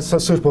satisfies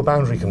suitable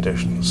boundary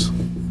conditions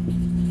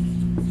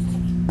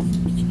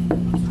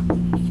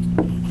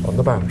on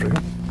the boundary.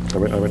 I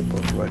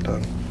went right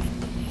down.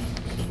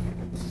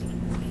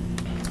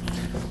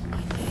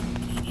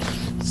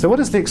 So what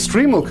is the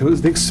extremal?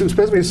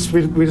 Suppose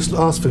we just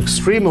ask for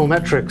extremal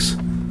metrics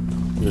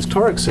in this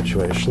toric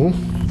situation.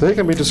 They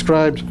can be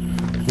described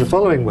in the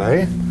following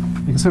way.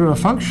 You consider a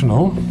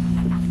functional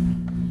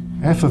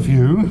f of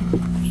u,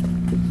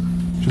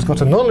 which has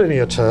got a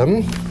nonlinear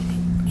term.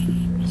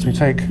 So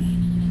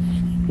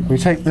we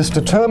take this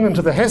determinant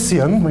of the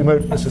Hessian.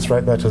 Let's just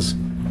write that as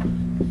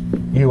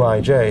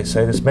uij.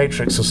 Say this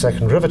matrix of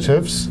second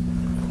derivatives.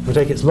 We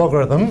take its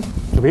logarithm.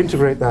 So we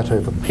integrate that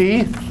over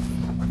p.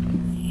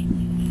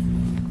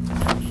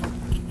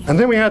 And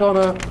then we add on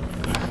a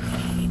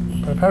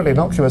apparently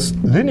innocuous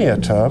linear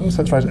term,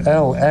 so let's write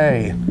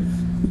LA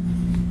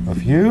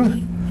of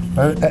u.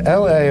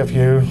 LA of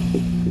u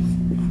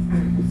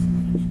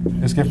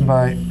is given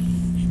by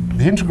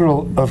the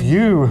integral of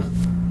u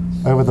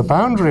over the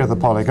boundary of the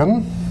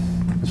polygon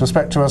with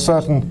respect to a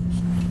certain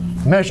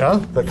measure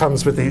that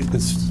comes with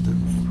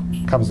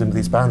comes into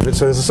these boundaries.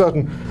 So there's a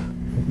certain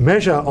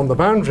measure on the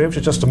boundary, which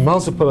is just a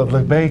multiple of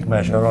Lebesgue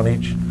measure on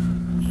each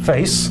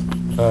face,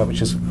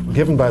 which is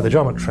given by the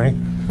geometry,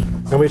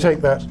 and we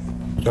take that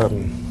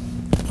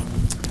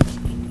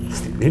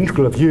the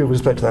integral of u with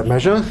respect to that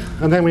measure,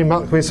 and then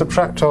we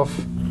subtract off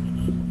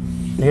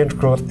the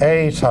integral of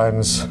a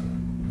times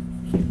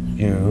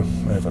u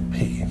over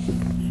p,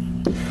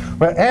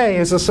 where a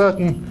is a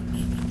certain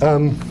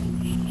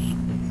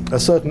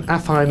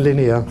affine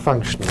linear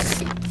function,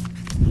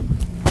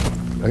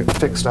 a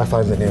fixed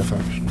affine linear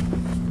function.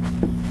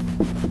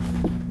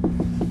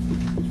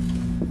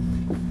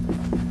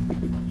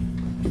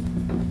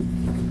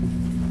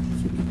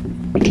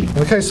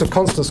 In the case of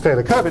constant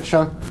scalar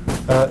curvature,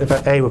 in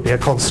fact, a would be a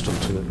constant.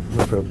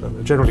 For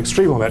a general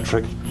extremal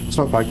metric, it's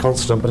not quite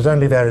constant, but it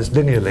only varies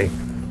linearly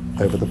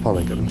over the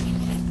polygon.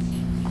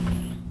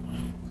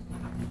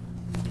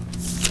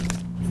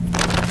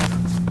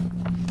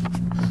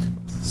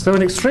 So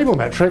an extremal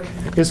metric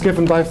is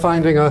given by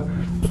finding a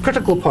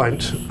critical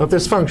point of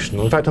this function,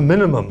 or in fact a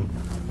minimum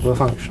of a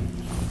function.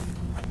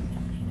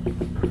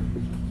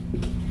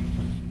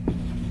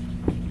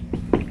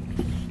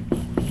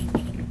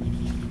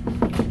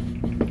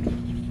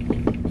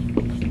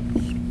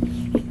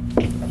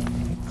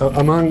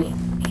 Among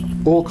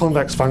all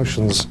convex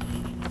functions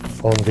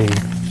on the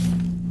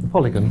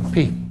polygon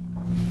P.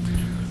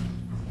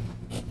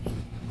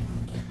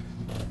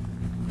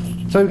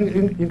 So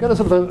you get a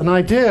sort of an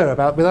idea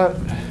about, without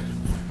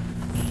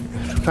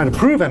trying to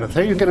prove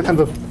anything, you get a kind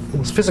of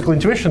physical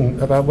intuition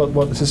about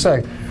what this is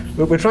saying.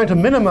 We're trying to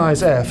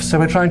minimize f, so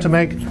we're trying to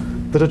make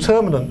the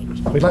determinant,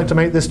 we'd like to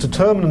make this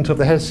determinant of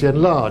the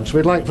Hessian large.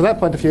 We'd like, from that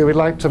point of view, we'd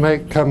like to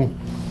make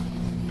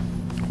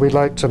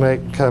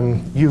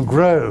u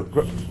grow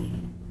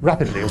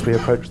rapidly as we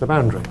approach the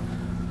boundary.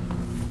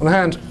 On the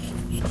hand,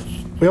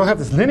 we all have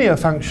this linear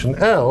function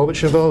L,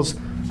 which involves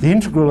the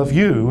integral of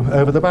u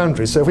over the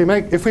boundary. So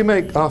if we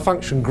make our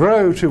function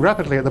grow too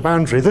rapidly at the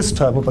boundary, this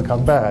term will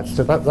become bad.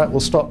 So that will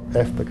stop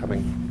f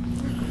becoming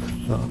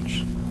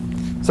large.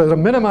 So the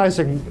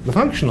minimizing the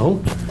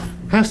functional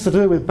has to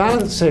do with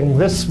balancing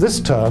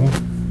this term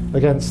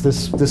against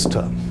this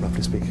term,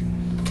 roughly speaking.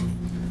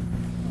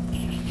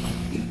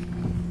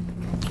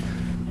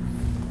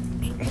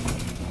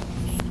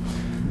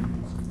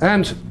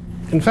 And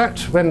in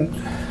fact, when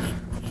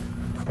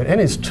n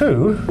is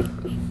 2,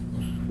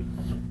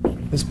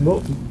 it's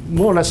more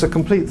or less a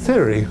complete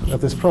theory of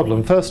this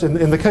problem. First,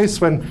 in the case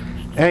when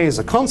a is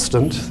a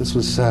constant, this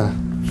was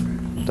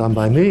done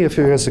by me a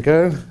few years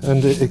ago,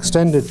 and it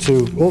extended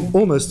to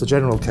almost the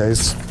general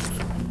case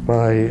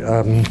by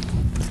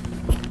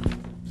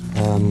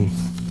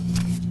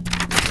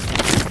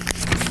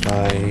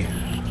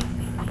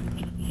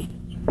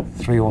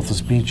three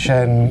authors, B.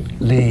 Chen,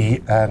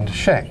 Li, and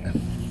Sheng,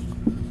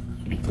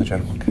 for the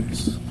general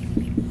case.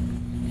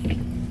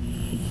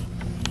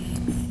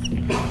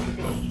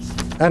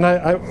 And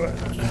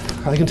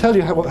I can tell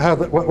you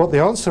what the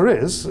answer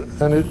is,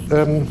 and it,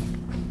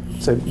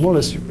 so more or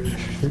less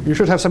you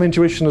should have some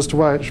intuition as to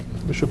why it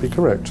should be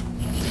correct.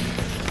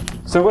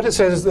 So what it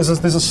says is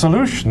there's a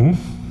solution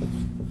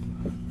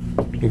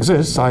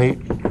exists, a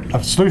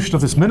solution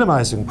of this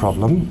minimizing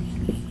problem,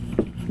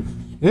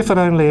 if and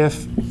only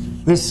if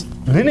this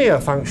linear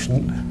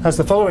function has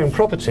the following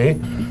property,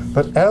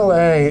 that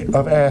LA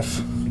of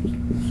f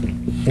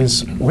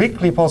is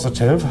weakly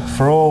positive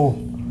for all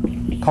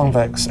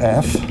convex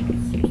f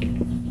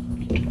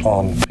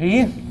on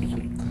P,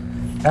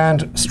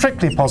 and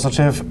strictly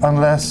positive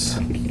unless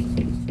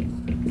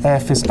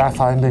f is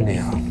affine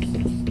linear.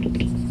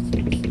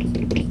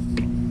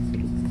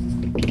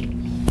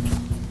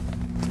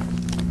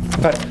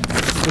 In fact,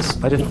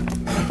 I didn't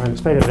try and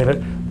explain it, but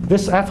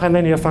this affine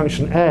linear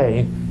function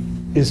A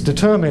is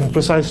determined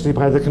precisely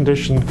by the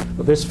condition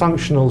that this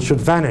functional should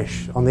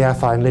vanish on the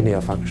affine linear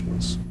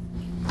functions.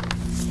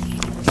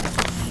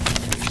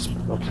 It's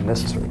not a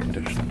necessary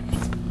condition.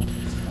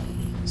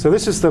 So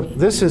this is the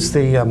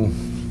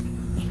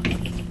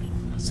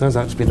turns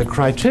out to be the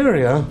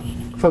criteria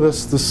for the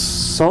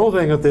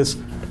solving of this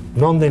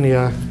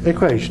nonlinear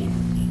equation,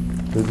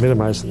 with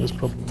minimizing this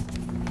problem.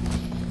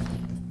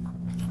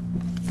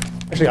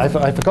 Actually,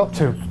 I forgot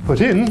to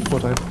put in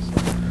little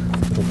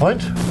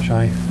point, which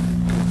I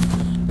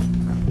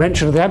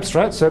mentioned in the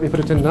abstract, so let me put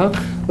it in now.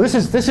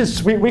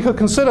 We could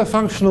consider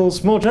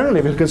functionals more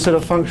generally. We could consider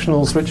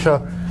functionals which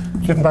are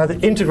given by the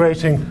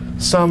integrating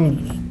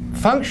some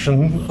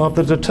function of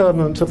the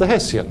determinant of the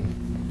Hessian.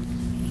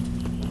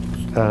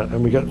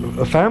 And we get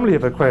a family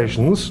of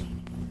equations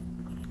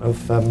of,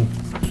 so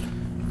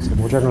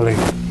more generally,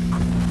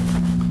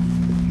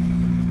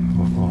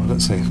 or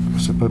let's say,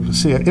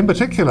 in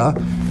particular,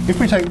 if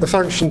we take the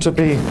function to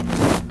be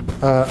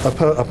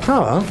a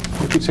power,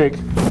 if we take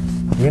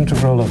the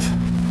integral of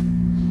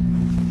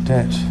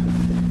det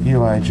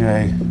uij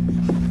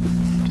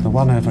to the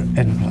 1 over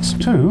n plus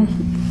 2,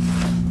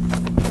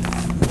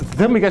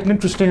 then we get an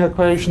interesting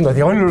equation,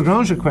 the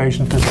Euler-Lagrange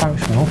equation for this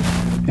functional.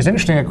 Is an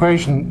interesting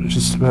equation which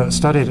is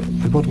studied,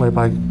 brought away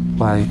by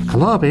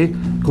Calabi,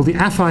 called the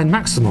affine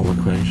maximal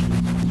equation.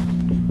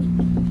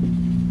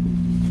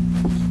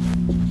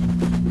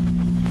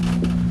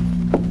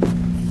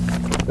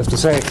 That's to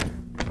say,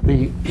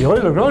 the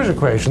Euler-Lagrange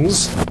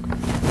equations,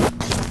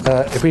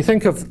 if we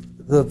think of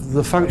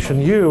the function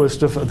u as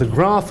the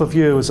graph of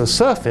u as a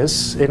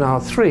surface in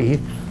R3,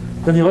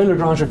 then the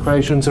Euler-Lagrange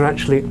equations are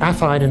actually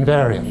affine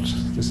invariant.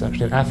 This is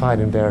actually an affine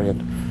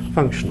invariant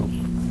functional.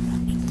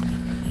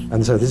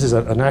 And so this is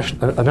a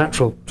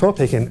natural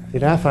topic in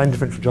affine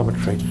differential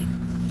geometry,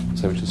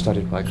 so which is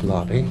studied by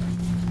Calabi.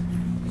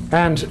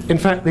 And in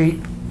fact, the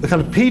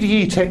kind of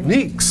PDE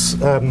techniques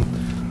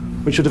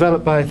which are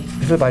developed by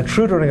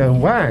Trudering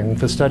and Wang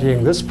for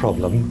studying this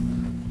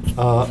problem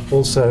are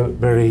also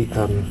very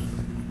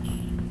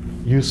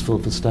useful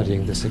for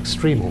studying this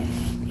extremal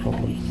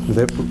problem.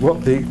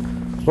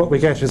 What we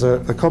get is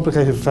a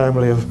complicated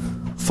family of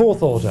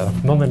fourth order,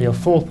 nonlinear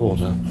fourth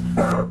order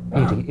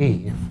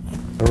PDE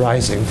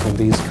arising from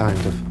these kind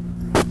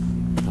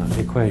of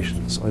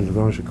equations,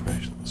 Euler-Lagrange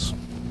equations.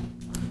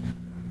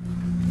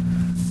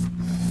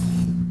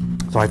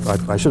 So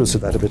I should have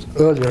said that a bit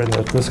earlier in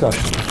the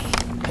discussion.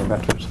 Come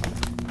back to it.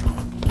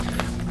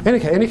 In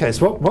any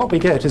case, what we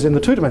get is in the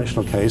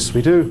two-dimensional case,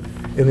 we do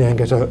in the end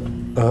get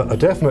a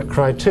definite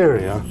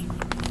criteria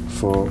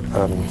for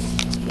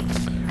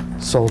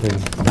solving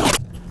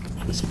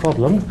this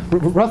problem.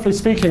 Roughly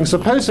speaking,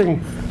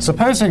 supposing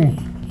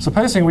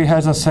we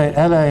had, let's say,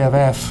 LA of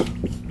f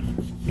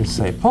is,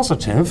 say,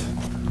 positive,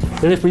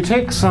 then if we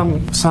take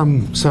some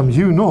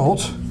u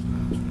naught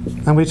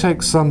and we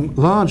take some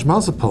large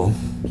multiple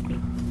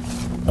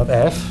of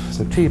f,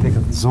 so t bigger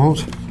than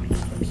naught,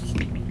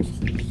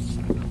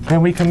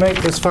 then we can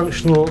make this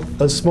functional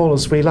as small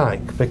as we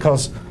like,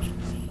 because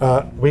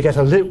we get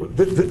a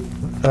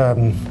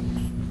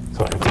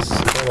sorry,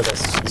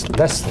 this is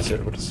less than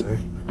 0 to say,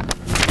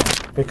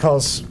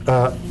 because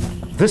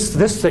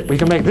this thing, we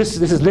can make this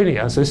is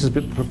linear, so this is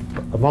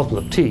a multiple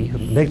of t, a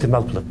negative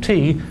multiple of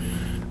t,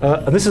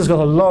 and this has got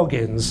a log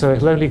in, so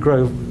it'll only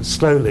grow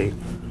slowly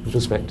with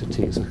respect to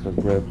t, so it'll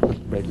grow at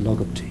rate log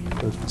of t,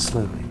 relatively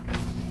slowly.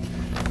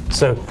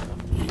 So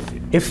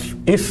if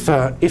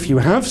you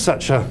have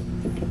such a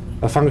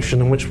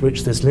function in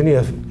which this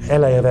linear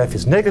LA of f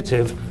is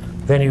negative,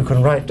 then you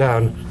can write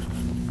down,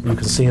 you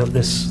can see that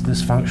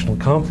this functional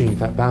can't be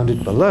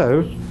bounded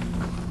below,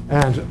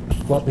 and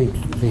what the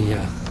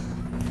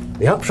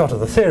upshot of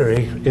the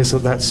theory is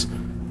that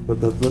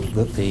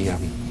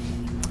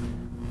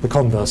the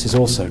converse is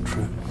also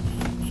true.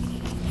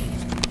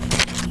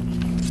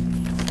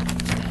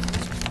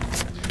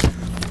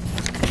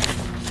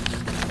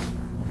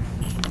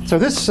 So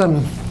this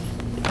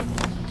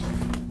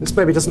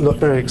maybe doesn't look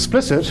very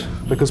explicit,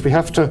 because we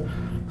have to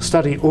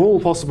study all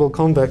possible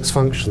convex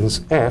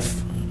functions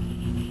f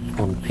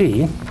on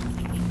P.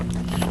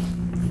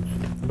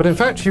 But in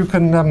fact, you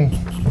can,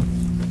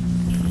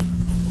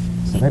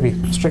 so maybe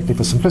strictly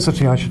for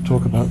simplicity, I should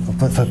talk about,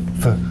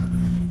 for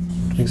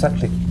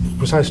exactly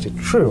precisely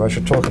true, I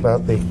should talk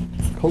about the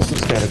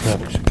constant scalar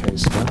curvature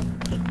case now.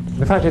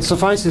 In fact, it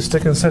suffices to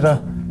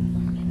consider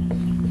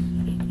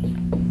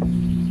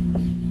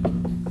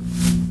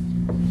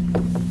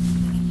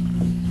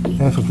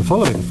f of the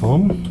following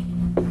form.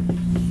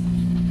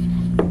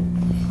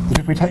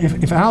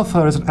 If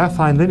alpha is an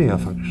affine linear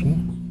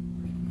function,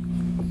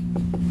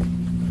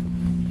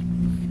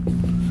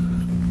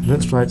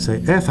 let's write,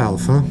 say, f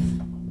alpha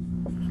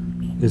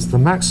is the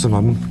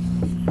maximum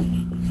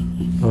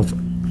of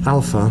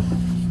alpha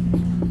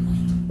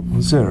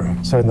on 0.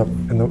 So in the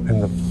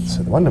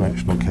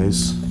one-dimensional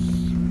case,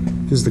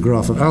 here's the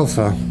graph of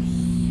alpha.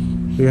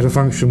 We get a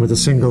function with a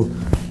single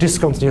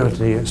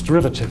discontinuity in its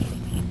derivative.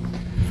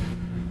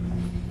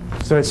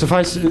 So it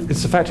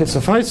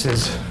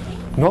suffices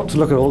not to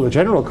look at all the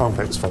general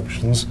complex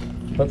functions,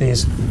 but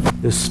this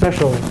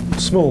special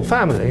small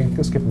family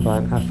is given by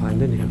an affine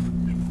linear function.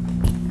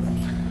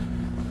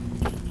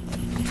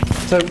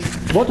 So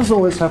what does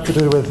all this have to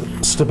do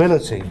with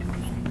stability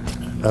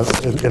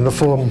in the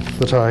form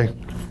that I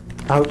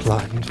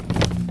outlined?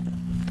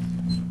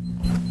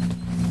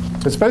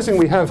 So supposing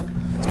we're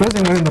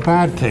in the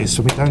bad case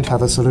and we don't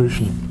have a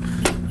solution.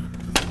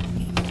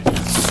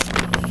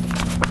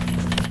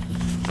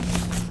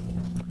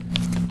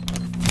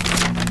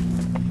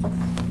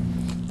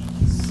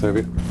 So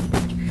we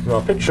draw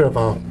a picture of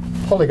our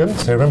polygon.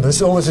 So remember,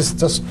 this is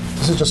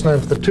just known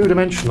for the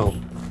two-dimensional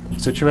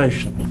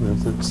situation.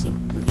 It's the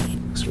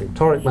extreme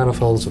toric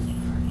manifolds of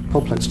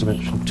complex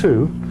dimension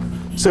 2.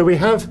 So we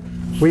have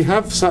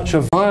such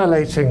a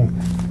violating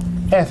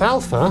f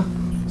alpha.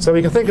 So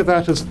we can think of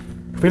that as,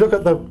 if we look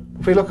at the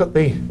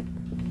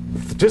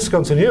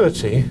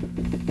discontinuity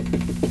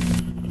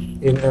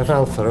in f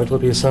alpha, it will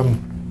be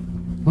some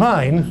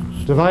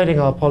line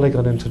dividing our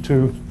polygon into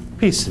two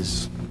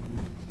pieces.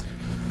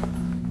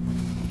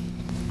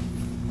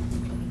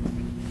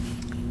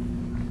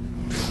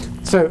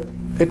 So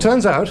it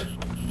turns out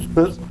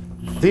that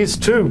these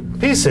two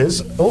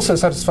pieces also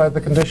satisfy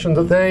the condition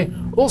that they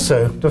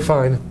also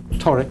define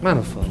toric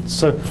manifolds.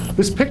 So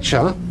this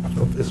picture,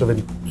 sort of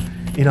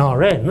in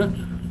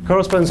Rn,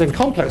 corresponds in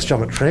complex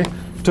geometry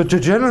to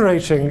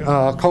degenerating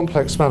our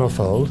complex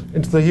manifold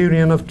into the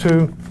union of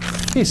two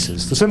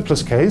pieces. The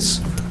simplest case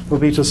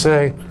would be to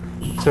say,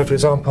 so for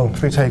example,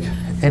 if we take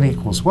n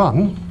equals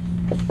 1,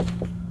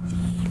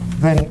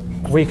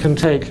 then we can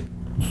take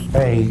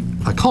a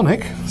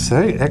conic,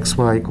 say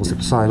xy equals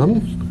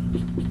epsilon.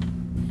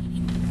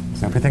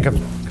 So if we think of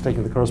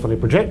taking the corresponding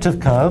projective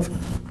curve,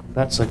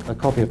 that's a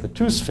copy of the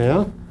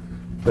two-sphere,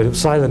 but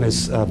epsilon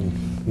is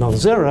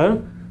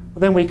non-zero,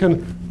 then we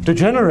can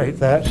degenerate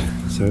that.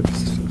 So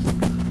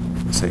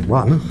let's say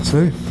 1,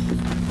 so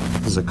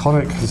this is a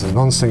conic, this is a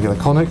non-singular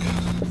conic.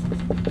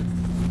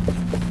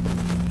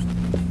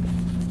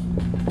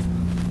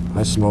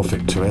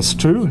 Isomorphic to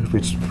S2,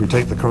 if we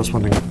take the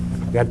corresponding,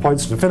 we add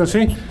points to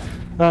infinity.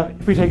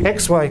 If we take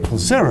xy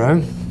equals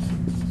 0,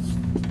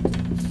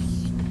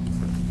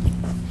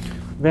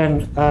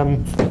 then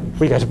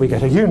we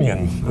get a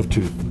union of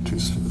two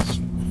spheres.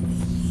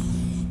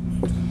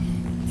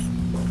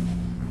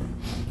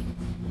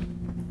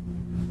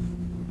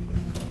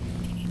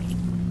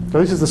 So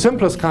this is the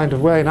simplest kind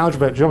of way in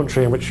algebraic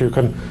geometry in which you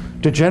can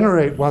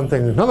degenerate one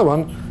thing into another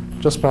one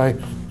just by,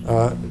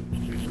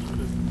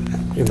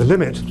 in the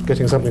limit,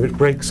 getting something which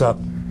breaks up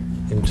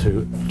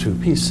into two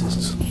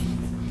pieces.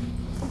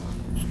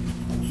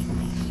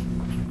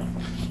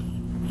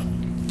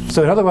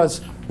 So in other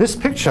words, this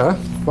picture,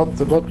 what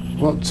the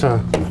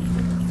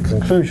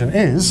conclusion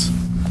is,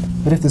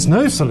 that if there's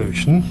no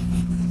solution,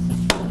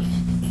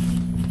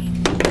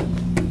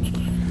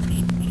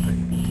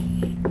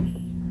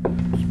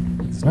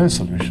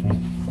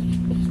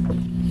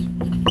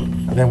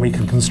 then we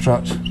can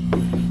construct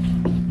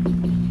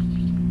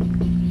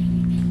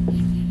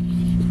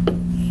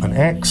an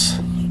x,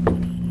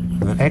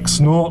 and an x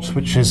naught,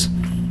 which is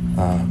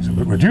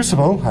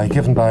reducible,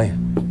 given by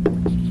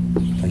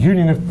a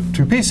union of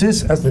two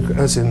pieces, as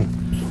in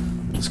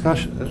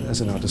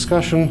our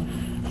discussion,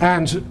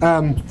 and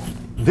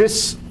the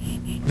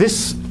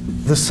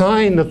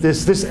sign of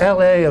this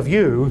LA of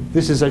u,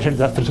 this is actually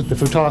the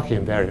Futaki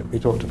invariant we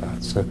talked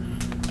about. So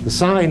the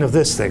sign of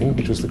this thing,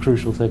 which was the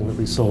crucial thing that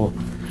we saw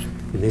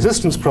in the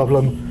existence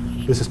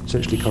problem, this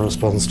essentially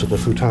corresponds to the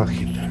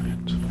Futaki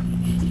invariant.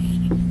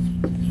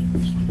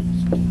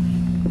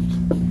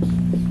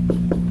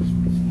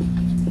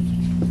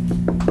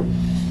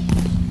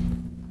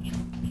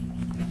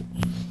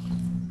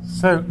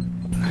 So,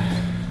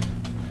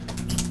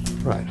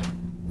 right.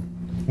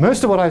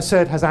 Most of what I've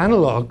said has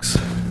analogues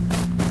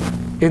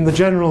in the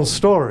general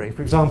story.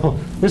 For example,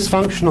 this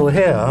functional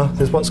here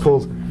is what's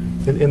called,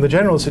 in the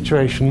general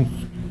situation,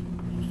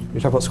 we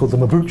have what's called the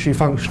Mabuchi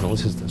functional.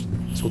 This is the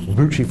sort of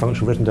Mabuchi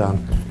functional written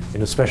down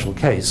in a special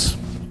case.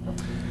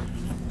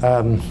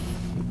 But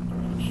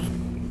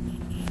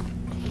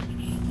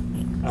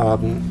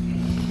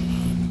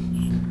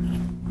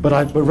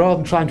rather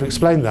than trying to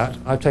explain that,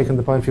 I've taken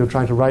the point of view of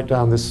trying to write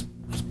down this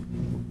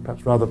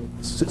perhaps rather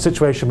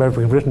situation where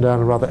we've written down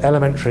a rather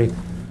elementary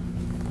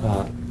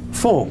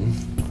form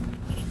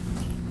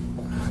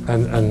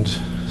and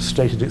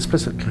stated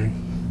explicitly.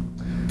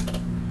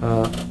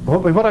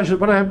 What I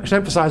should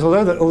emphasize,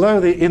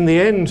 although in the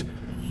end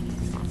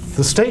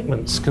the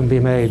statements can be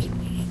made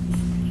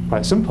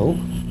quite simple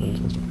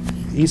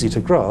and easy to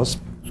grasp,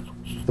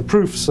 the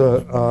proofs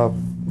are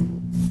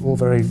all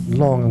very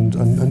long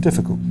and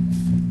difficult,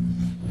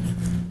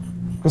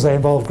 because they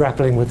involve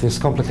grappling with this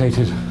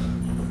complicated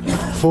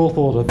fourth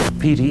order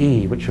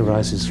PDE which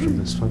arises from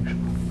this function.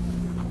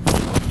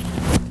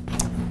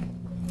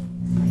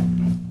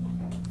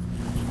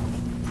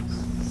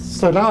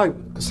 So now,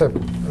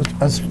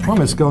 as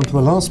promised, go on to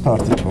the last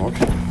part of the talk,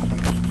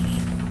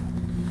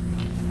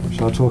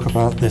 which I'll talk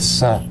about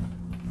this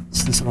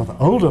rather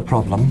older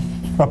problem.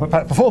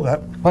 But before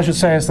that, what I should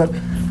say is that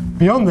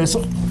beyond this,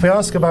 if we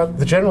ask about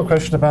the general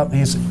question about the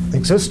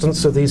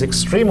existence of these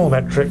extremal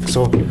metrics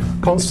or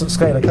constant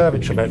scalar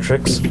curvature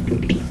metrics,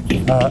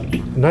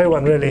 no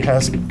one really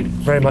has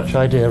very much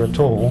idea at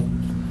all.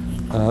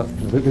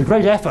 With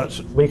great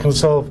effort, we can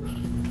solve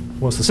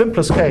what's the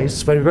simplest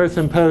case, where we both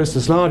impose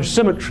this large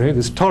symmetry,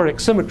 this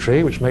toric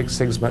symmetry, which makes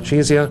things much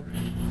easier,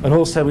 and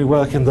also we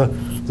work in the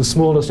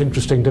smallest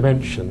interesting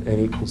dimension, n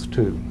equals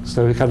 2.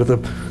 So kind of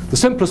the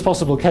simplest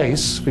possible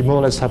case we more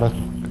or less have a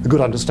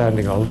good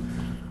understanding of,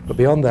 but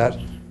beyond that,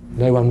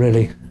 no one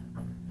really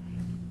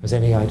has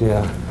any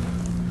idea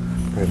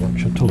very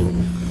much at all.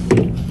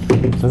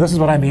 So this is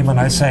what I mean when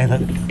I say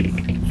that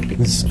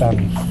this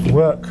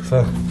work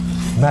for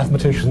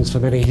mathematicians for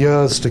many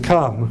years to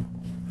come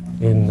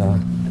in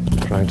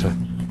trying to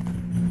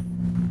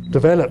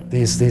develop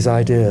these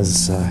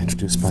ideas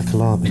introduced by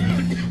Calabi.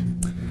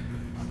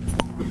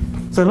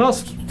 So the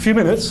last few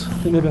minutes, I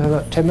think maybe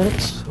about 10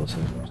 minutes or so,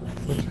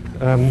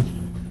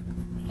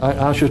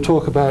 I should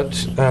talk about,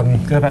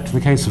 go back to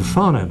the case of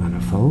Fano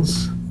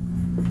manifolds.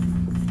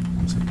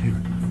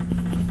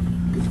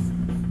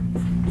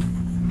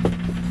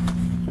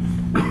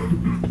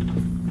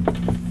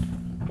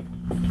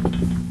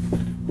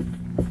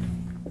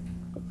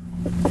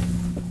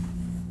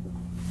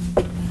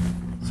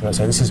 So I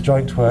say this is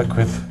joint work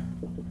with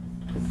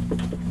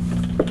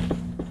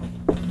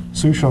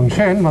Su-Sheng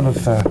Chen, one of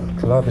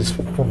Calabi's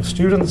former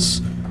students,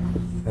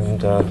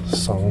 and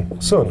Song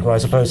Sun, who I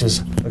suppose is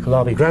a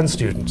Calabi grand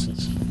student,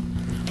 since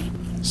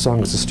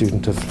Song is a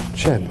student of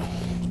Chen.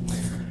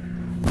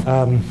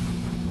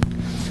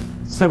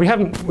 So we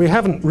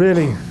haven't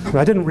really,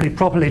 I didn't really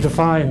properly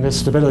define this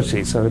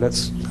stability, so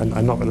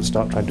I'm not going to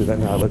start trying to do that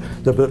now, but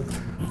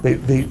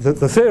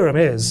the theorem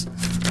is,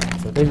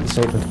 the basic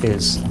statement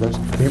is that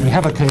we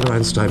have a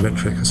Kähler-Einstein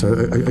metric, so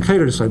a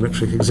Kähler-Einstein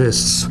metric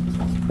exists.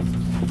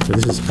 So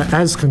this is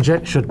as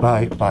conjectured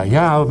by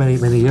Yao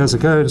many years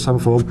ago in some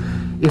form,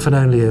 if and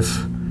only if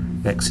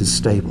X is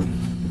stable.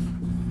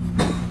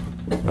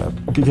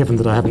 Given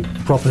that I haven't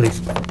properly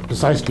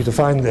precisely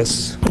defined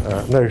this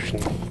notion.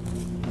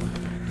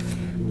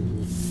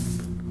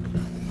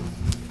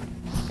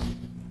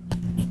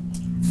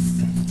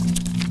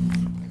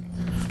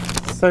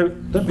 So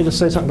let me just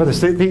say something about this.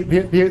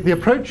 The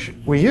approach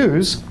we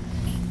use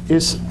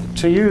is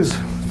to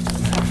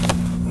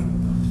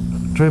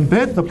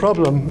embed the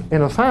problem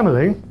in a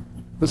family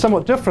that's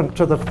somewhat different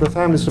to the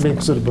families that have been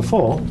considered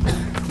before.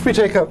 If we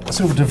take a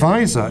sort of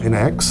divisor in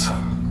X,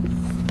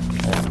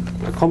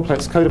 a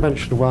complex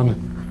codimension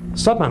 1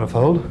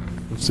 submanifold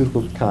of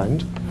suitable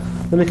kind,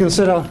 then we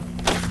consider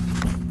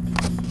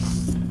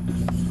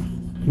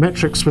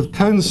metrics with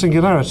cone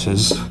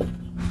singularities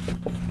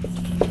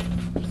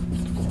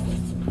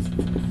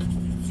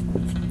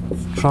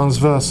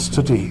transverse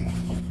to D.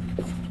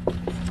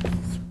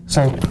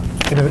 So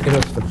in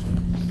a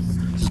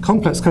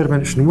complex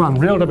codimension 1,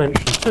 real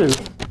dimension 2,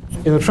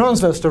 in the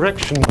transverse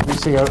direction we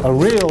see a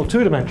real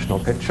two-dimensional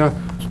picture.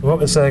 And what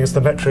we're saying is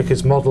the metric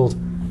is modelled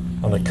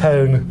on a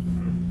cone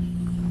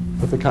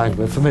of the kind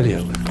we're familiar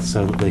with.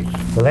 So that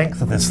the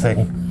length of this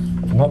thing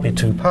will not be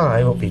 2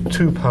 pi, it will be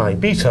 2 pi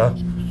beta,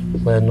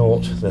 where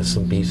naught there's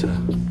some beta.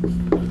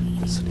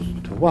 That's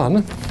equal to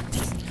 1.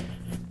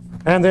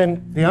 And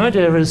then the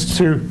idea is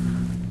to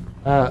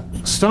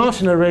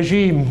start in a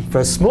regime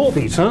for small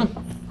beta,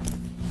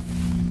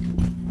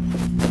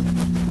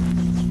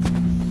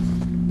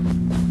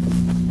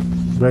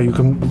 where you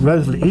can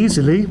relatively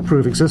easily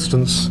prove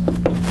existence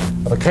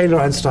of a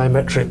Kähler-Einstein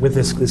metric with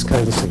this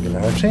cone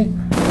singularity.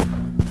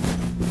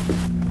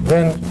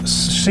 Then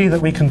see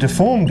that we can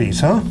deform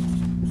beta.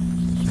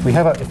 If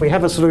we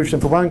have a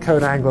solution for one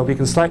cone angle, we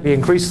can slightly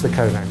increase the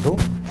cone angle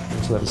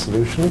into that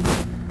solution.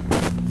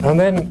 And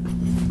then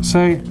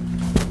say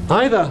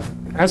either,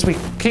 as we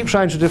keep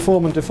trying to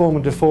deform and deform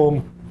and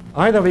deform,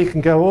 either we can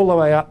go all the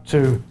way up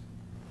to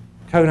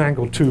cone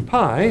angle 2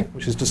 pi,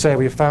 which is to say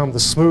we've found the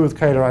smooth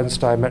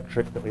Kähler-Einstein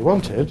metric that we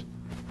wanted,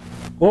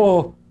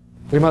 or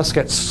we must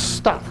get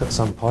stuck at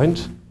some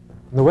point.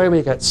 And the way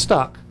we get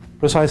stuck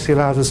precisely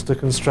allows us to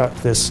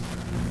construct this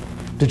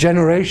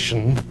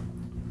degeneration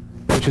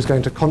which is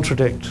going to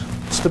contradict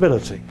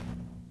stability.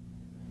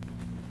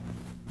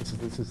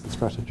 This is the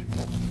strategy.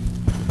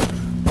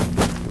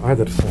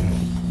 Either form.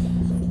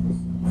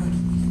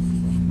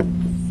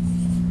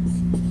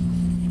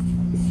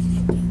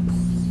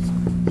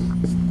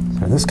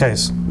 So in this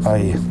case,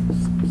 i.e.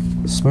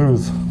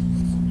 smooth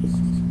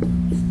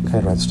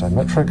Kähler-Einstein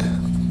metric,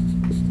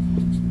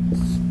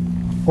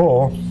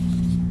 or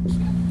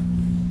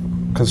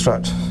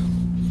construct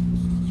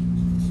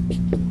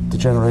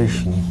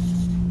degeneration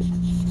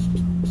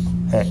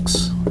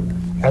X,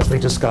 as we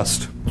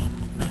discussed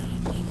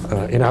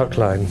in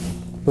outline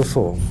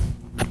before.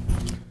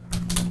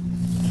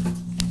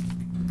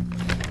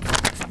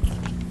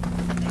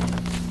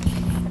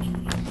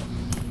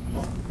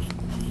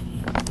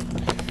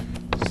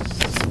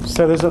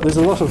 So there's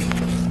a lot of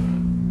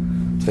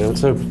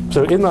so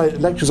in my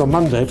lectures on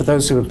Monday, for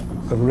those who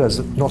have realised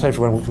that not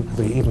everyone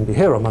will even be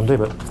here on Monday,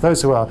 but for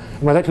those who are,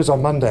 in my lectures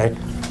on Monday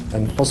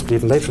and possibly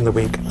even later in the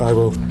week, I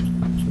will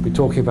be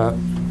talking about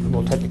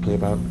more technically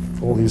about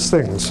all these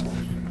things.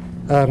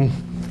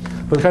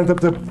 But kind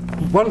of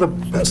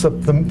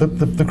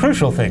the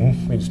crucial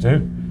thing we need to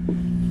do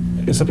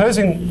is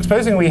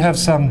supposing we have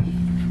some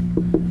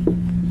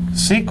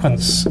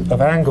sequence of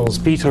angles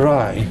beta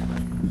I,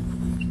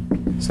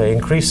 say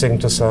increasing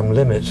to some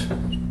limit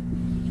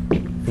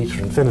beta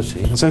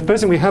infinity, and so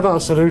supposing we have our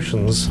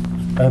solutions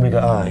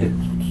omega I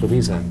for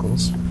these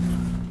angles,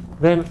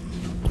 then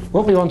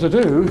what we want to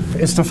do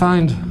is to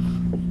find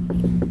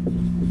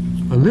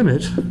a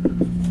limit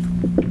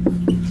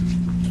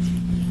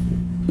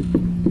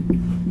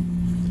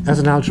as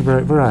an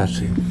algebraic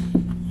variety.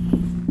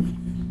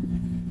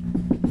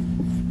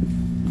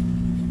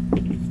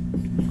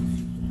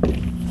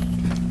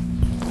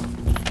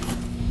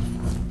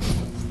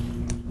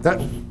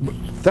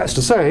 That's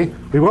to say,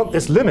 we want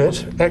this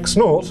limit, x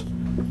naught,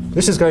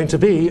 this is going to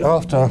be,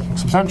 after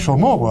substantial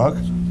more work,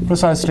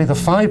 precisely the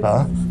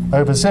fibre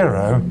over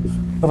 0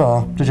 of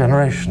our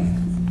degeneration.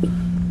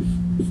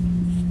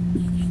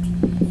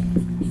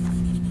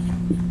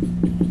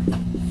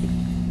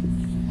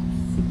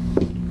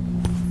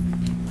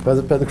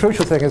 But the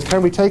crucial thing is,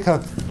 can we take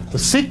a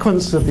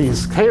sequence of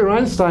these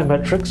Kähler-Einstein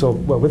metrics, or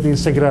well, with these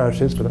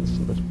singularities, but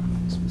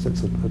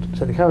that's a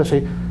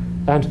technicality,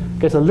 and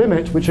get a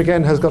limit which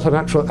again has got a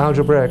natural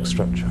algebraic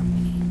structure.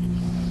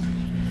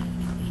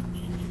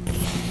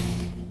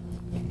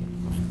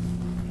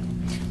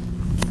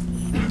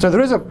 So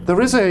there is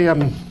a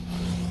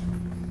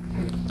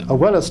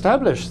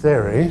well-established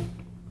theory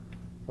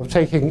of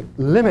taking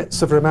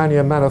limits of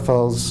Riemannian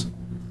manifolds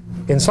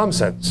in some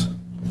sense,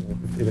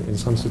 in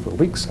some super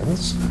weak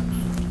sense.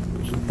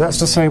 That's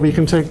to say we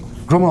can take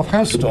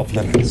Gromov-Hausdorff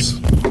limits.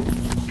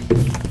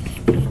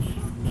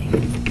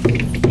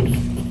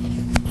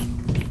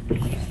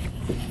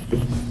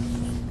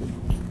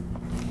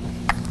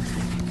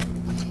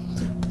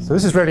 So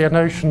this is really a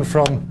notion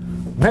from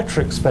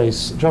metric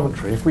space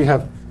geometry. If we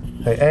have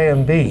A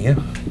and B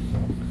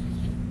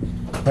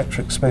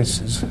metric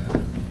spaces,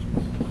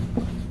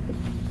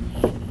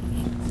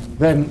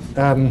 then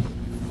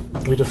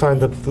we define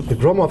the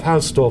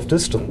Gromov-Hausdorff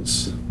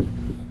distance.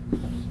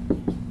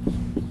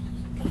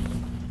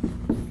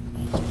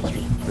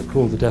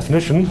 Recall the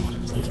definition.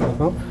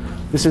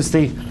 This is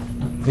the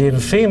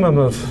infimum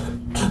of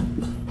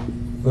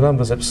the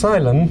numbers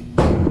epsilon,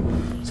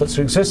 such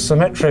that exists a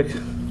metric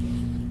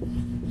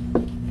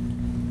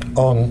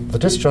on the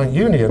disjoint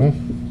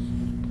union,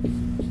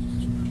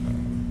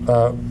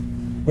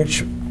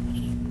 which,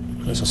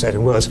 as I said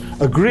in words,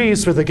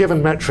 agrees with the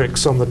given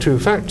metrics on the two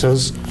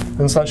factors,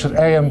 and such that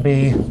A and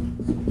B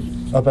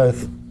are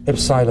both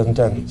epsilon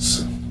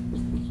dense.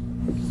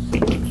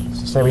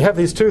 So we have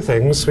these two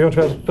things. We want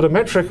to put a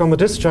metric on the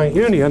disjoint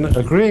union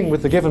agreeing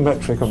with the given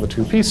metric on the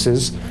two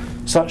pieces,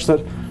 such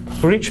that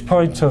for each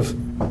point of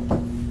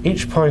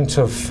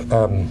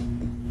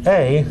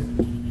A,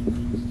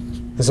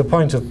 there's a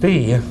point of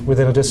B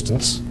within a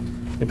distance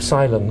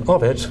epsilon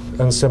of it,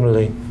 and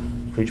similarly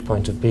for each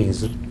point of B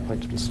is a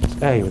point of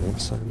distance A within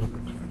epsilon of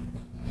it.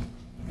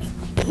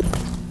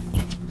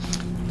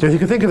 So if you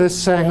can think of this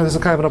saying there's a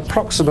kind of an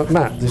approximate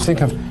map. You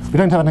think of, we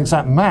don't have an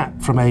exact map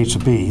from A to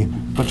B,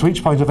 but to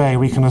each point of A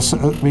we can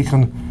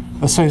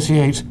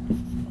associate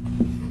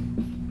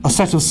a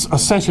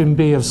set in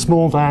B of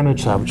small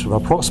diameter which will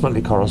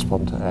approximately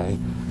correspond to A,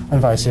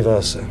 and vice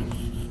versa.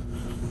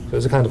 So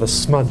it's a kind of a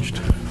smudged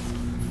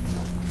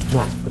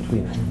map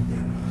between A and B.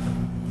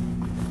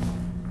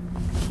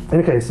 In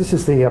any case, this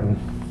is the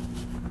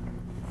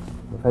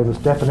famous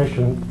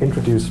definition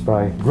introduced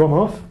by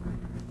Gromov,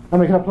 and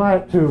we can apply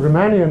it to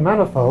Riemannian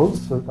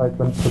manifolds, so like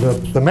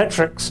the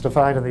metrics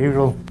defined in the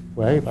usual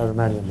way by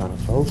Riemannian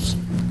manifolds.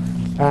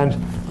 And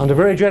under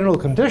very general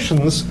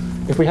conditions,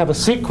 if we have a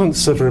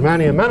sequence of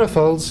Riemannian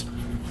manifolds,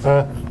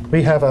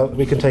 we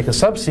can take a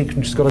subsequence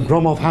which has got a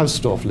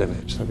Gromov-Hausdorff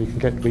limit. So we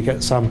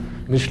get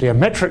initially a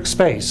metric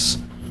space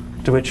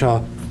to which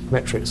our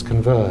metrics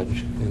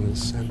converge in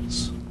this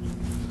sense.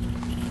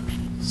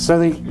 So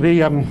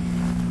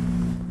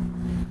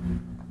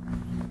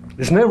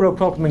there's no real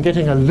problem in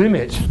getting a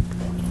limit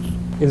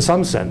in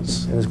some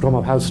sense, in this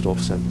Gromov-Hausdorff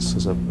sense,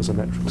 as a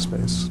metric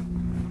space.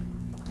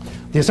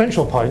 The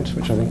essential point,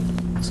 which I think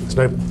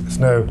there's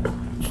no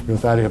real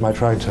value in my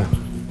trying to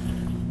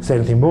say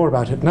anything more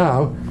about it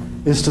now,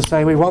 is to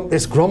say we want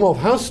this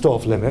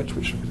Gromov-Hausdorff limit,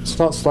 which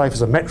starts life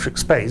as a metric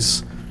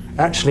space,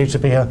 actually to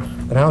be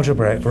an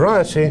algebraic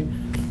variety.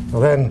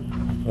 Well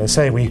then, as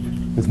I say,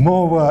 with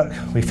more work,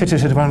 we fit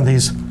it into one of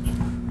these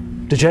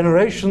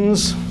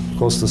degenerations. Of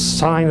course, the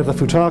sign of the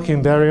Futaki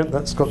invariant,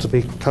 that's got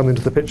to come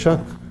into the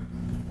picture.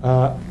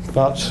 But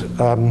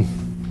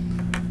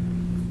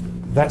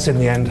that's in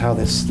the end how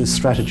this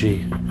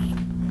strategy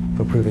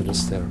for proving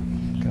this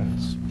theorem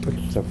goes. Okay,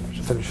 so I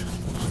should finish.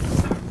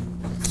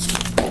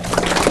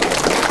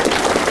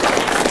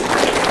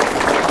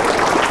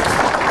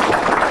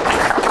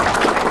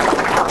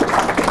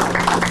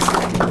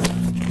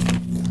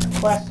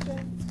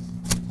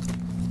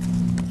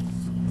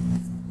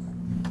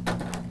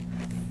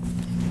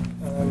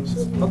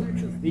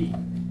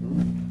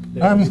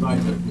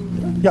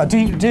 Yeah,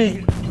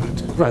 D.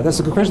 Right, that's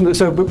a good question.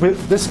 So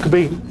this could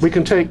be. We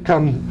can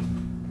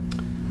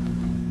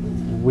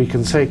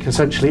take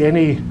essentially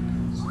any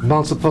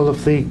multiple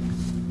of the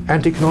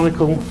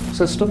anti-canonical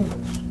system.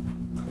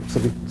 This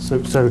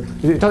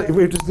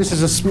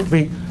is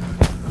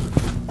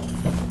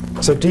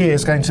so D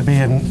is going to be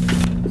in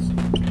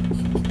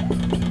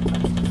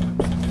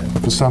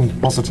for some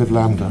positive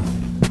lambda.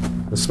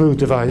 A smooth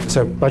divide.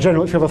 So by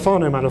general, if you have a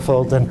Fano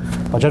manifold, then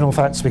by general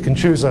facts we can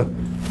choose a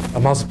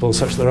multiple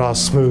such that there are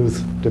smooth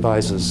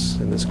divisors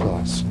in this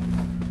class. You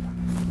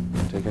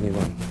can take any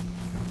one.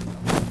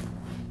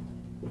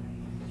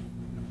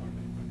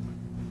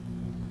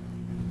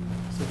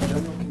 So in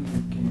general, can you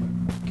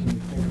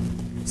think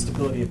of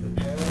stability of the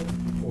pair,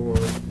 or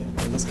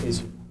in this case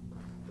you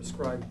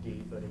prescribed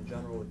D, but in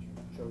general if you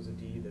chose a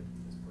D that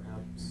is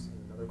perhaps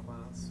in another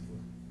class,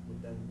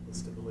 would then the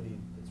stability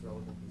that's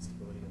relevant be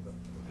stability of the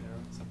pair?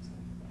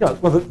 Yeah,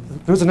 well,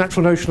 there's a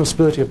natural notion of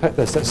stability of pair.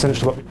 That's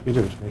essentially what we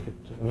do to make it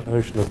a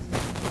notion of.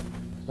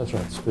 That's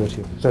right,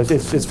 stability. So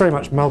it's very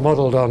much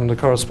modelled on the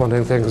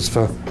corresponding things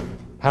for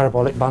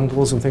parabolic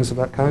bundles and things of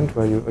that kind,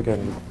 where you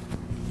again.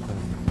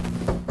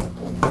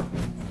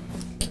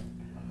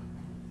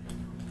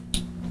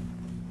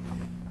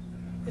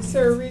 Is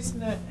there a reason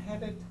that having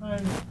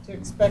time to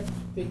expect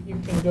that you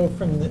can go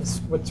from this,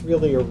 what's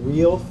really a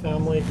real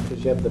family,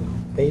 because you have the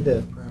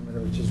beta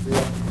parameter, which is real,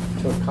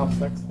 to a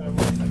complex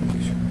family?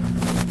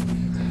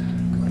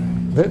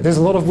 There's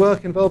a lot of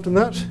work involved in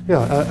that.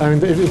 Yeah, I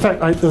mean, in fact,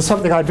 there's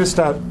something I missed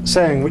out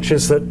saying, which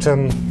is that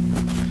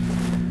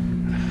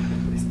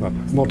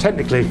more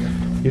technically,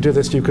 you do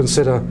this, you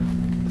consider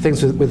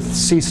things with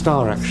C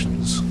star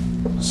actions.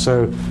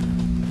 So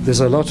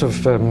there's a lot of,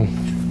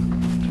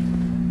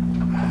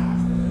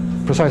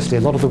 precisely,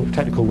 a lot of the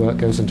technical work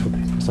goes into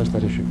precisely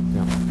that issue.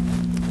 Yeah.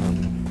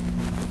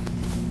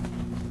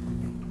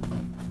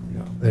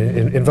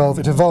 It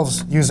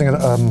involves using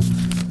a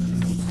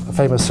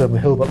famous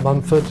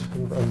Hilbert-Mumford.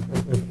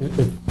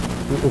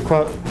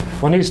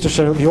 One needs to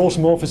show the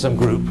automorphism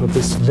group of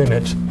this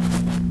limit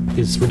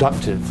is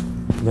reductive.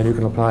 And then you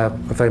can apply a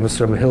famous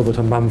theorem of Hilbert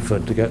and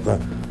Mumford to get the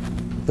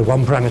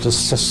one-parameter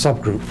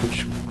subgroup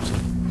which sort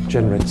of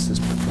generates this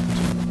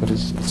property. But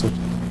it's an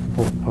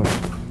important point.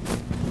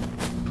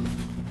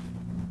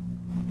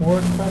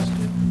 More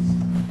questions?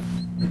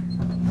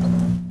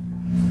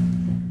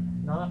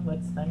 Not,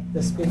 let's thank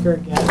the speaker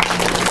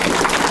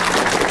again.